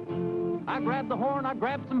shoe. I grabbed the horn, I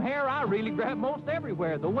grabbed some hair, I really grabbed most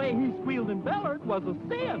everywhere. The way he squealed and bellered was a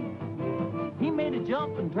sin. He made a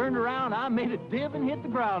jump and turned around, I made a div and hit the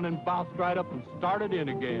ground and bounced right up and started in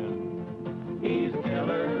again. He's a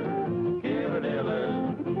killer,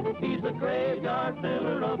 killer. He's the graveyard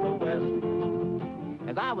filler of the West.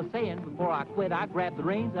 As I was saying, before I quit, I grabbed the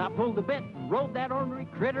reins, I pulled the bit, and rode that ornery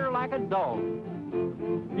critter like a dog.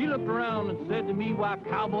 He looked around and said to me, "Why,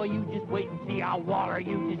 cowboy, you just wait and see I'll water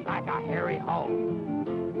you just like a hairy hog."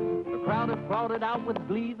 The crowd applauded out with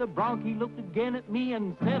glee. The bronchi looked again at me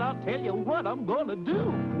and said, "I'll tell you what I'm gonna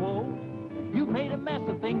do." Whoa. You made a mess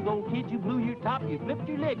of things, old kid. You blew your top, you flipped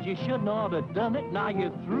your lid. You shouldn't ought to done it. Now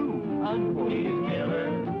you're through. Unquote. He's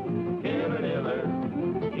killer, killer, diller.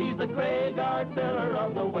 He's the graveyard filler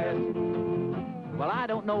of the West. Well, I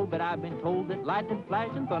don't know, but I've been told that lightning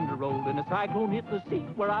flashed and thunder rolled and a cyclone hit the seat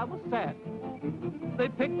where I was sat. They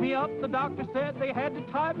picked me up, the doctor said they had to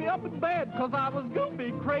tie me up in bed 'cause I was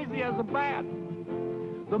goofy, crazy as a bat.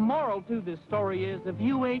 The moral to this story is, if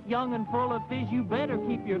you ain't young and full of fizz, you better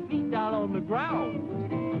keep your feet down on the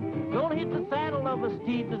ground. Don't hit the saddle of a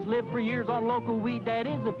steed that's lived for years on local weed, that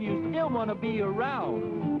is, if you still want to be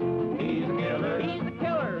around. He's a killer. He's a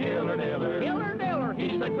killer. Killer diller. Killer diller.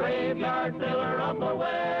 He's the graveyard filler of the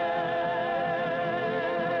West.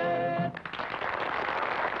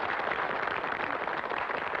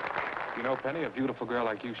 You know, Penny, a beautiful girl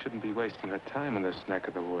like you shouldn't be wasting her time in this neck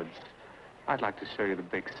of the woods. I'd like to show you the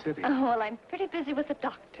big city. Oh, well, I'm pretty busy with the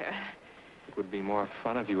doctor. It would be more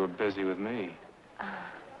fun if you were busy with me.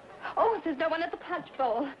 Oh, there's no one at the punch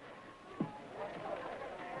bowl.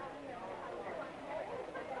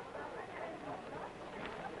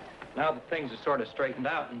 Now that things are sort of straightened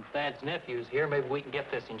out and Thad's nephew's here, maybe we can get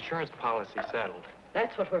this insurance policy settled.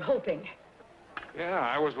 That's what we're hoping. Yeah,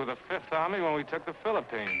 I was with the Fifth Army when we took the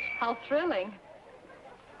Philippines. How thrilling.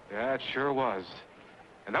 Yeah, it sure was.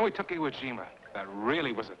 And then we took Iwo Jima. That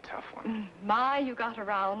really was a tough one. My, you got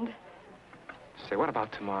around. Say, what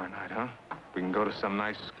about tomorrow night, huh? We can go to some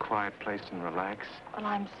nice, quiet place and relax. Well,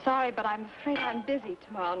 I'm sorry, but I'm afraid I'm busy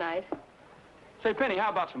tomorrow night. Say, Penny, how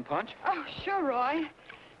about some punch? Oh, sure, Roy.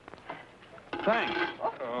 Thanks.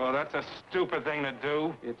 Oh, that's a stupid thing to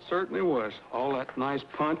do. It certainly was. All that nice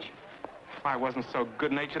punch. If I wasn't so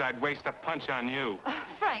good-natured, I'd waste a punch on you.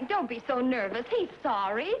 Frank, don't be so nervous. He's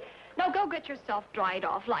sorry. Now, go get yourself dried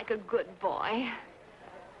off like a good boy.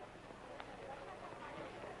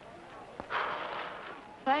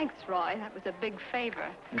 Thanks, Roy. That was a big favor.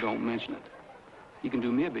 Don't mention it. You can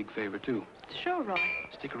do me a big favor, too. Sure, Roy.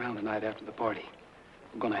 Stick around tonight after the party.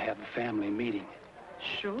 We're going to have a family meeting.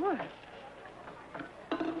 Sure.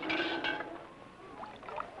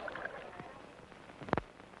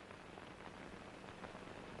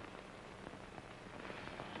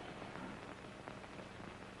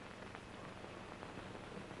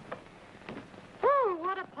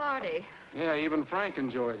 What a party. Yeah, even Frank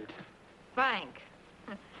enjoyed it. Frank.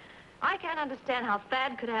 I can't understand how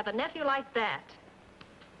Thad could have a nephew like that.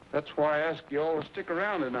 That's why I asked you all to stick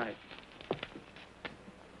around tonight.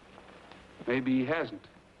 Maybe he hasn't.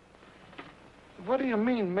 What do you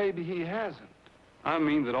mean, maybe he hasn't? I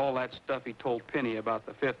mean that all that stuff he told Penny about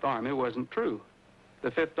the Fifth Army wasn't true.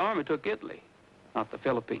 The Fifth Army took Italy, not the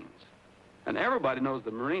Philippines. And everybody knows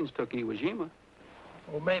the Marines took Iwo Jima.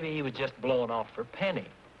 Well, maybe he was just blowing off for Penny.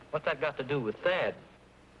 What's that got to do with Thad?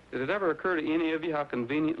 Did it ever occur to any of you how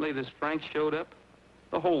conveniently this Frank showed up?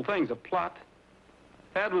 The whole thing's a plot.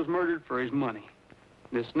 Thad was murdered for his money.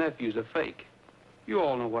 This nephew's a fake. You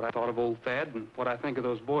all know what I thought of old Thad and what I think of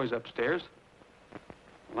those boys upstairs.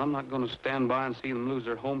 Well, I'm not going to stand by and see them lose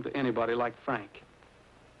their home to anybody like Frank.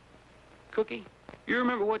 Cookie, you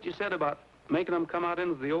remember what you said about making them come out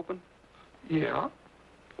into the open? Yeah?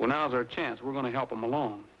 Well, now's our chance. We're going to help them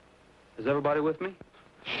along. Is everybody with me?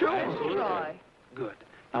 Sure. Roy. Good.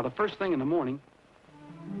 Now, the first thing in the morning...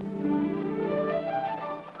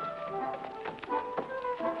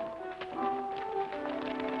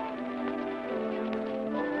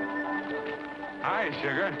 Hi,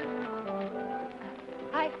 Sugar.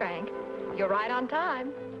 Hi, Frank. You're right on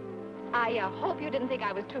time. I hope you didn't think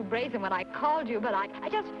I was too brazen when I called you, but I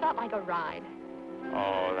just felt like a ride.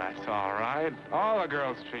 Oh, that's all right. All the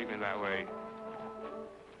girls treat me that way.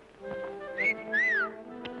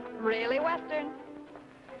 Really Western?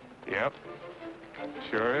 Yep.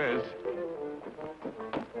 Sure is.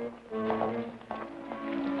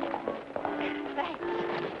 Thanks.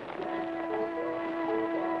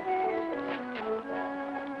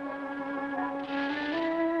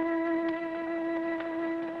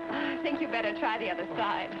 I think you better try the other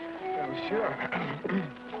side. Oh, sure.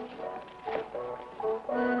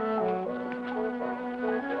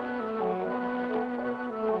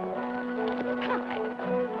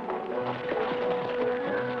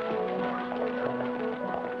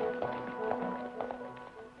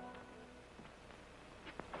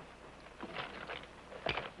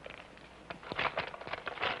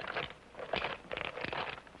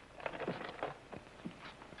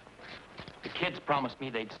 The kids promised me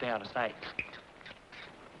they'd stay out of sight.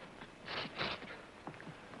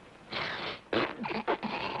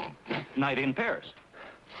 night in Paris.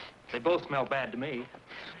 They both smell bad to me.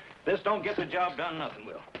 This don't get the job done, nothing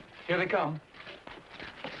will. Here they come.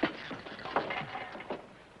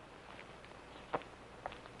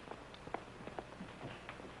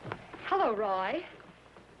 Hello, Roy.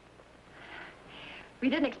 We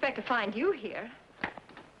didn't expect to find you here.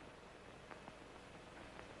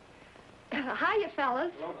 Hiya,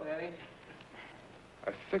 fellas. Hello, Daddy.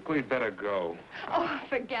 I think we'd better go. Oh,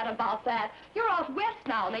 forget about that. You're out west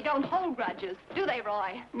now, and they don't hold grudges, do they,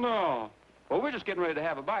 Roy? No. Well, we're just getting ready to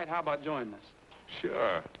have a bite. How about joining us?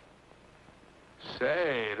 Sure.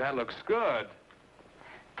 Say, that looks good.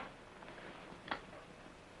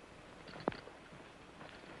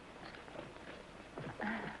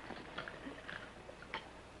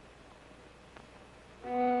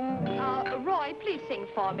 Roy, please sing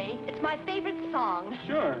for me. It's my favorite song.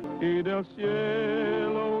 Sure. Y del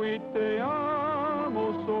cielo y te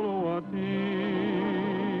amo solo a ti.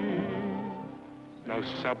 No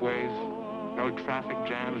subways, no traffic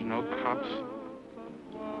jams, no cops.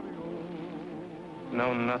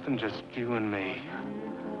 No nothing, just you and me.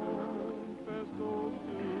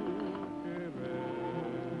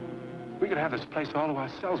 We could have this place all to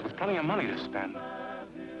ourselves with plenty of money to spend.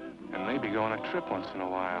 And maybe go on a trip once in a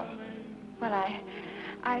while. Well,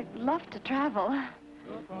 I'd love to travel.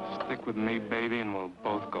 Stick with me, baby, and we'll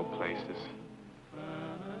both go places.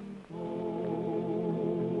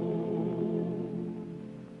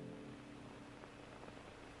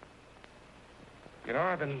 You know,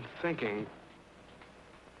 I've been thinking.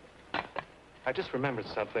 I just remembered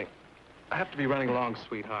something. I have to be running along,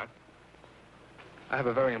 sweetheart. I have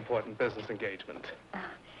a very important business engagement.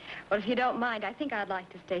 Well, if you don't mind, I think I'd like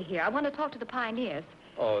to stay here. I want to talk to the pioneers.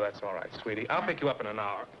 Oh, that's all right, sweetie. I'll pick you up in an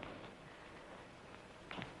hour.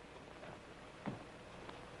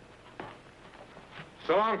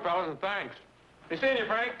 So long, fellas, and thanks. Be seeing you,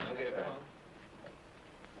 Frank. Okay,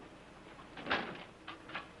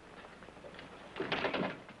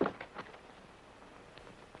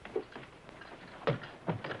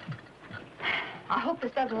 I hope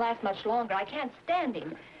this doesn't last much longer. I can't stand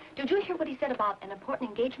him. Did you hear what he said about an important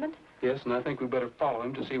engagement? Yes, and I think we better follow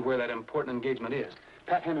him to see where that important engagement is.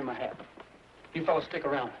 Pat, hand me my hat. You fellas stick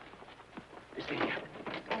around. Be seeing you.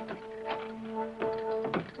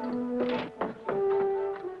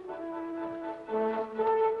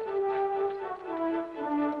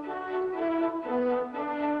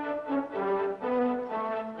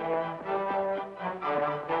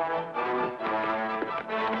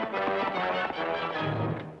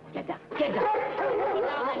 Get down. Get down. Put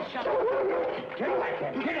down that shovel. Get back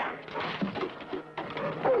there. Get down.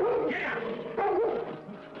 Get down.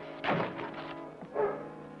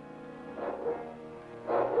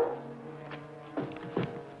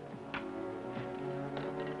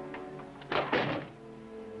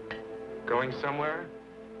 Going somewhere?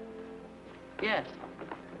 Yes.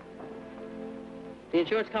 The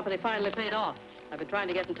insurance company finally paid off. I've been trying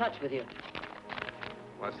to get in touch with you.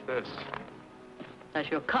 What's this? That's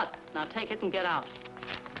your cut. Now take it and get out.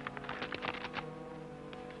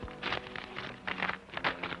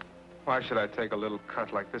 Why should I take a little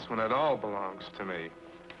cut like this when it all belongs to me?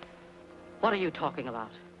 What are you talking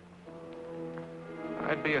about?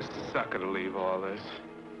 I'd be a sucker to leave all this.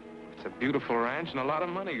 It's a beautiful ranch and a lot of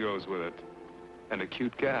money goes with it. And a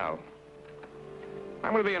cute gal.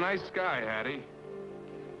 I'm gonna be a nice guy, Hattie.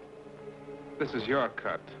 This is your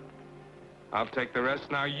cut. I'll take the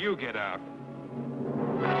rest. Now you get out.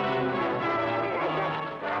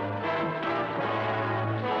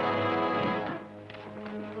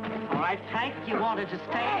 All right, Frank, you wanted to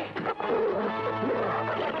stay.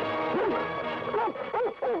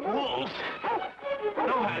 Wolves!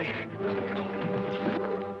 No, Hattie.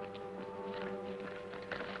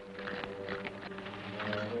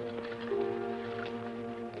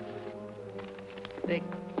 Vic,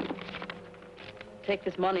 take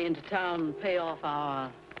this money into town and pay off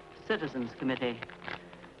our citizens committee.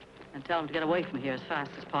 And tell them to get away from here as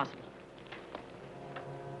fast as possible.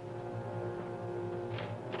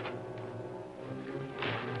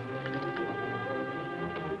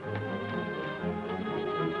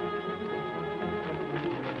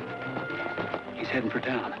 He's heading for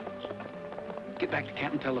town. Get back to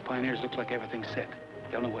camp and tell the pioneers looks like everything's set.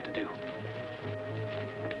 They'll know what to do.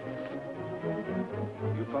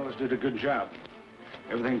 You fellas did a good job.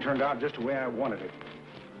 Everything turned out just the way I wanted it.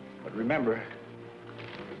 But remember,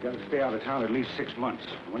 you've got to stay out of town at least 6 months.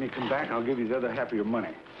 When you come back, I'll give you the other half of your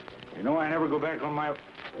money. You know I never go back on my...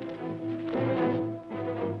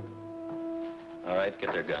 All right,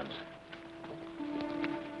 get their guns.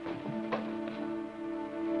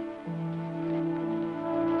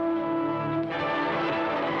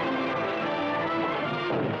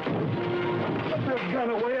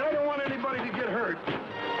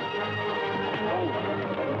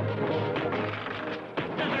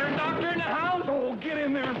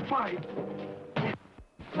 in there and fight.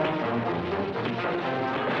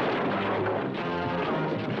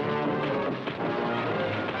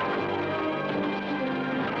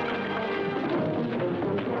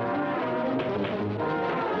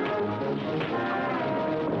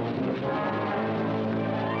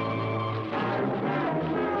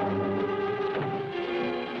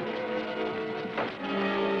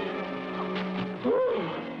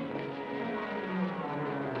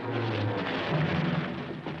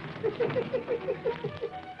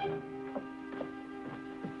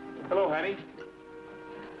 Hello, Hattie.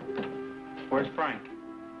 Where's Frank?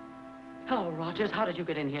 Hello, Rogers. How did you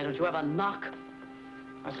get in here? Did you have a knock?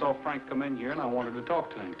 I saw Frank come in here, and I wanted to talk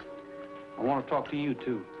to him. I want to talk to you,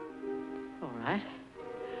 too. All right.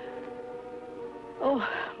 Oh,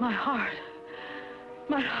 my heart.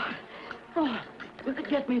 My heart. Oh,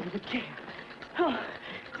 get me to the chair. Oh,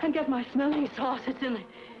 and get my smelling sauce. It's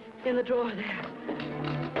in the drawer there.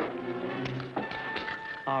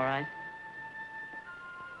 All right.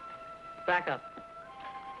 Back up.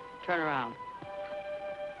 Turn around.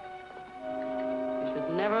 You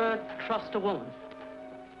should never trust a woman.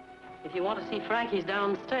 If you want to see Frank, he's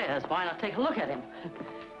downstairs. Why not take a look at him?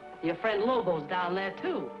 Your friend Lobo's down there,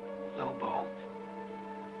 too. Lobo.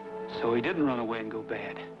 So he didn't run away and go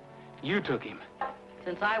bad. You took him.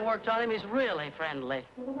 Since I worked on him, he's really friendly.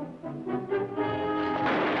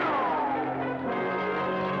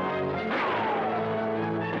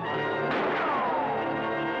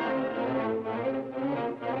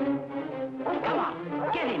 Come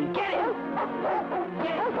on, get him, get him!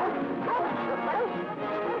 Get him!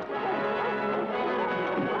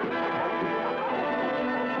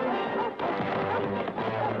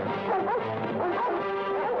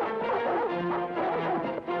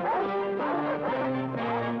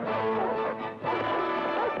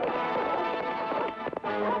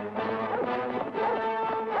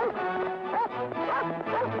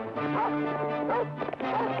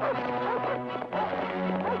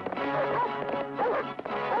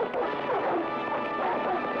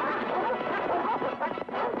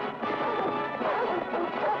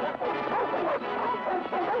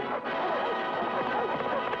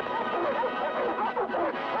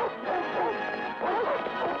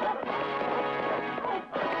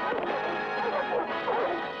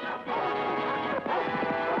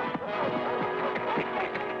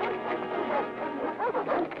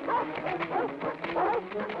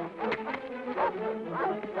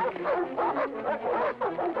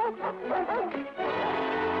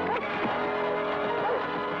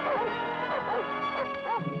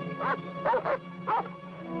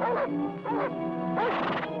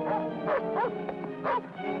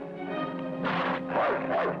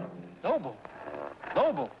 Lobo.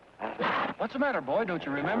 Lobo. What's the matter, boy? Don't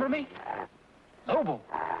you remember me? Lobo.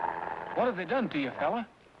 What have they done to you, fella?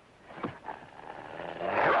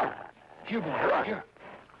 Here, boy. Here.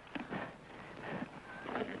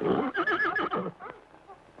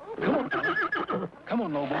 Come on, fella. Come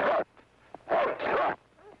on, Lobo.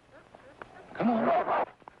 Come on.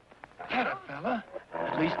 Get it, fella.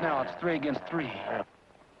 At least now it's 3 against 3.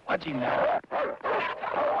 Watch him now.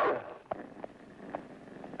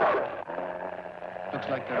 Looks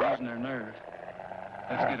like they're losing their nerve.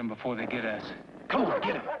 Let's get them before they get us. Come on,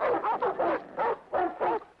 get him.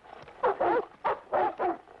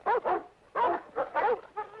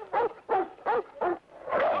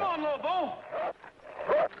 Come on, Lobo.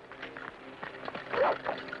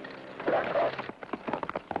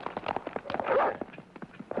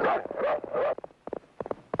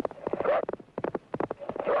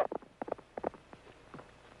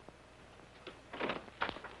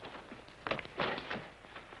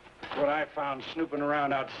 What I found snooping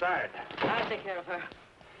around outside. I'll take care of her.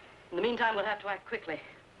 In the meantime, we'll have to act quickly.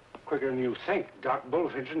 Quicker than you think. Doc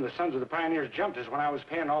Bullfinch and the Sons of the Pioneers jumped us when I was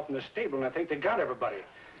paying off in the stable, and I think they got everybody.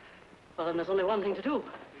 Well, then there's only one thing to do.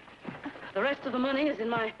 The rest of the money is in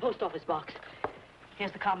my post office box.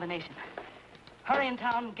 Here's the combination. Hurry in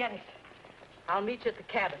town and get it. I'll meet you at the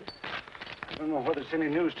cabin. I don't know whether it's any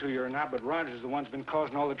news to you or not, but Rogers is the one's been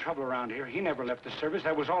causing all the trouble around here. He never left the service.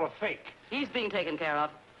 That was all a fake. He's being taken care of.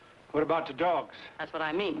 What about the dogs? That's what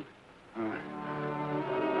I mean.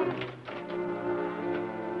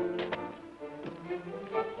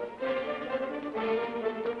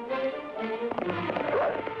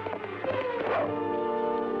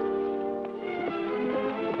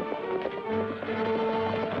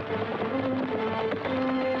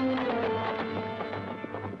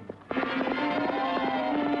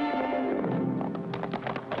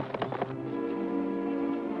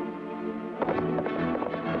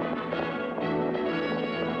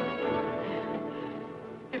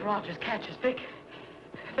 Rogers catches Vic.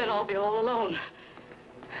 Then I'll be all alone.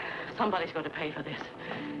 Somebody's going to pay for this.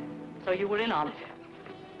 So you were in on it,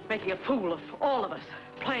 making a fool of all of us,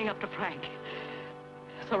 playing up to Frank.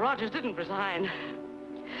 So Rogers didn't resign.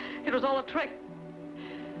 It was all a trick.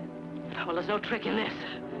 Well, there's no trick in this.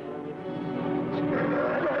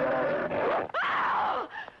 Oh!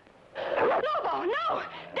 Lobo, no!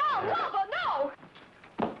 Down, Lobo, no!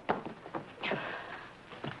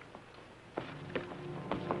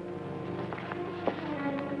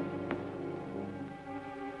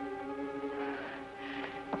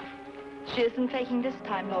 She isn't faking this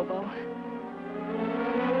time, Lobo.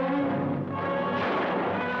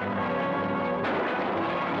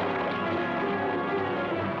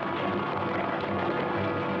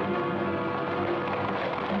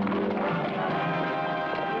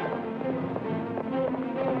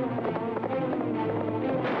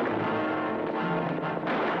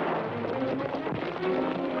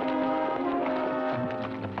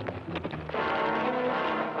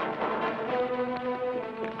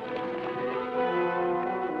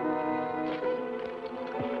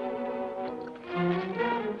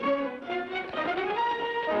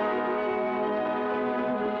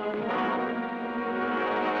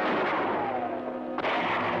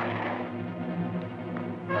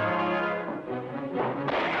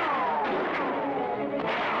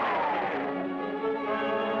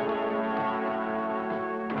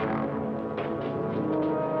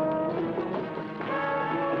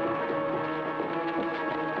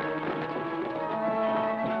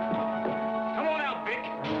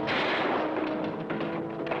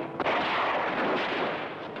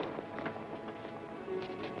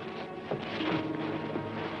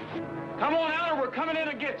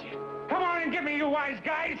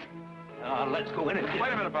 Let's go in and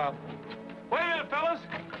Wait a minute, Bob. Wait a minute, fellas.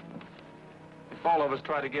 If all of us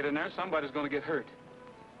try to get in there, somebody's going to get hurt.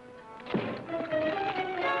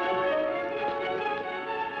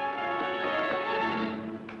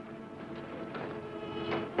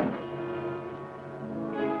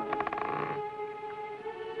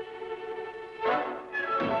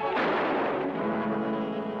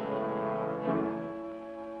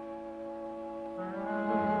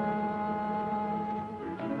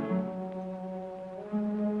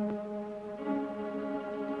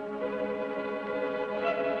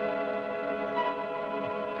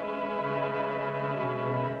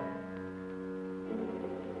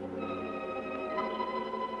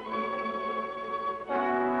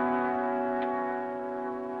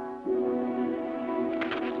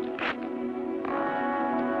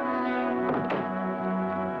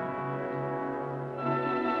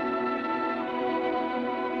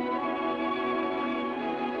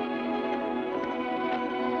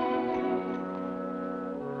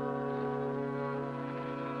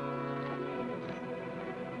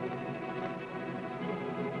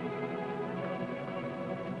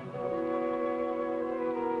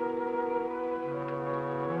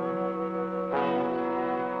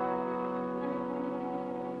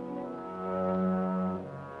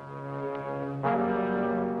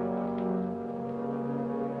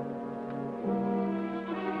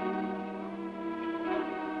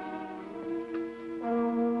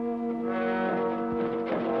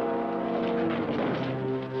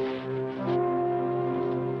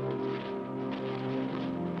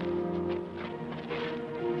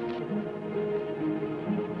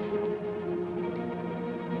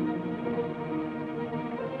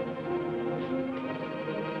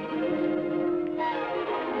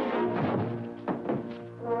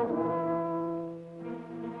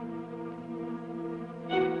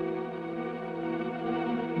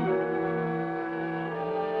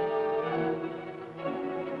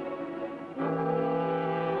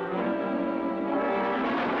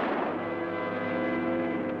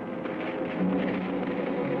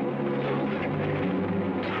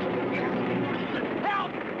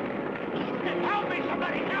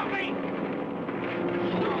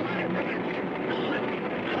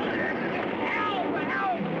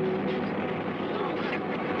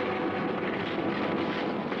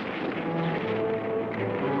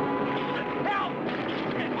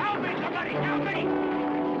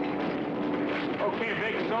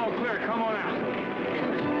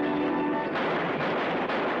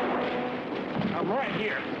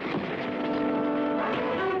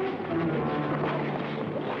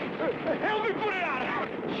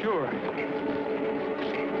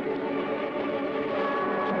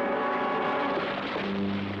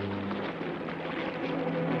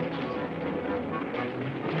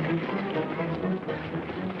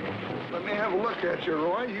 At you,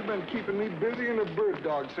 Roy. You've been keeping me busy in a bird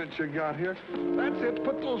dog since you got here. That's it.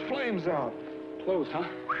 Put those flames out. Close, huh?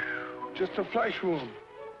 Just a flesh wound.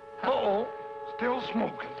 Uh-oh, still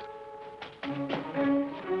smoking.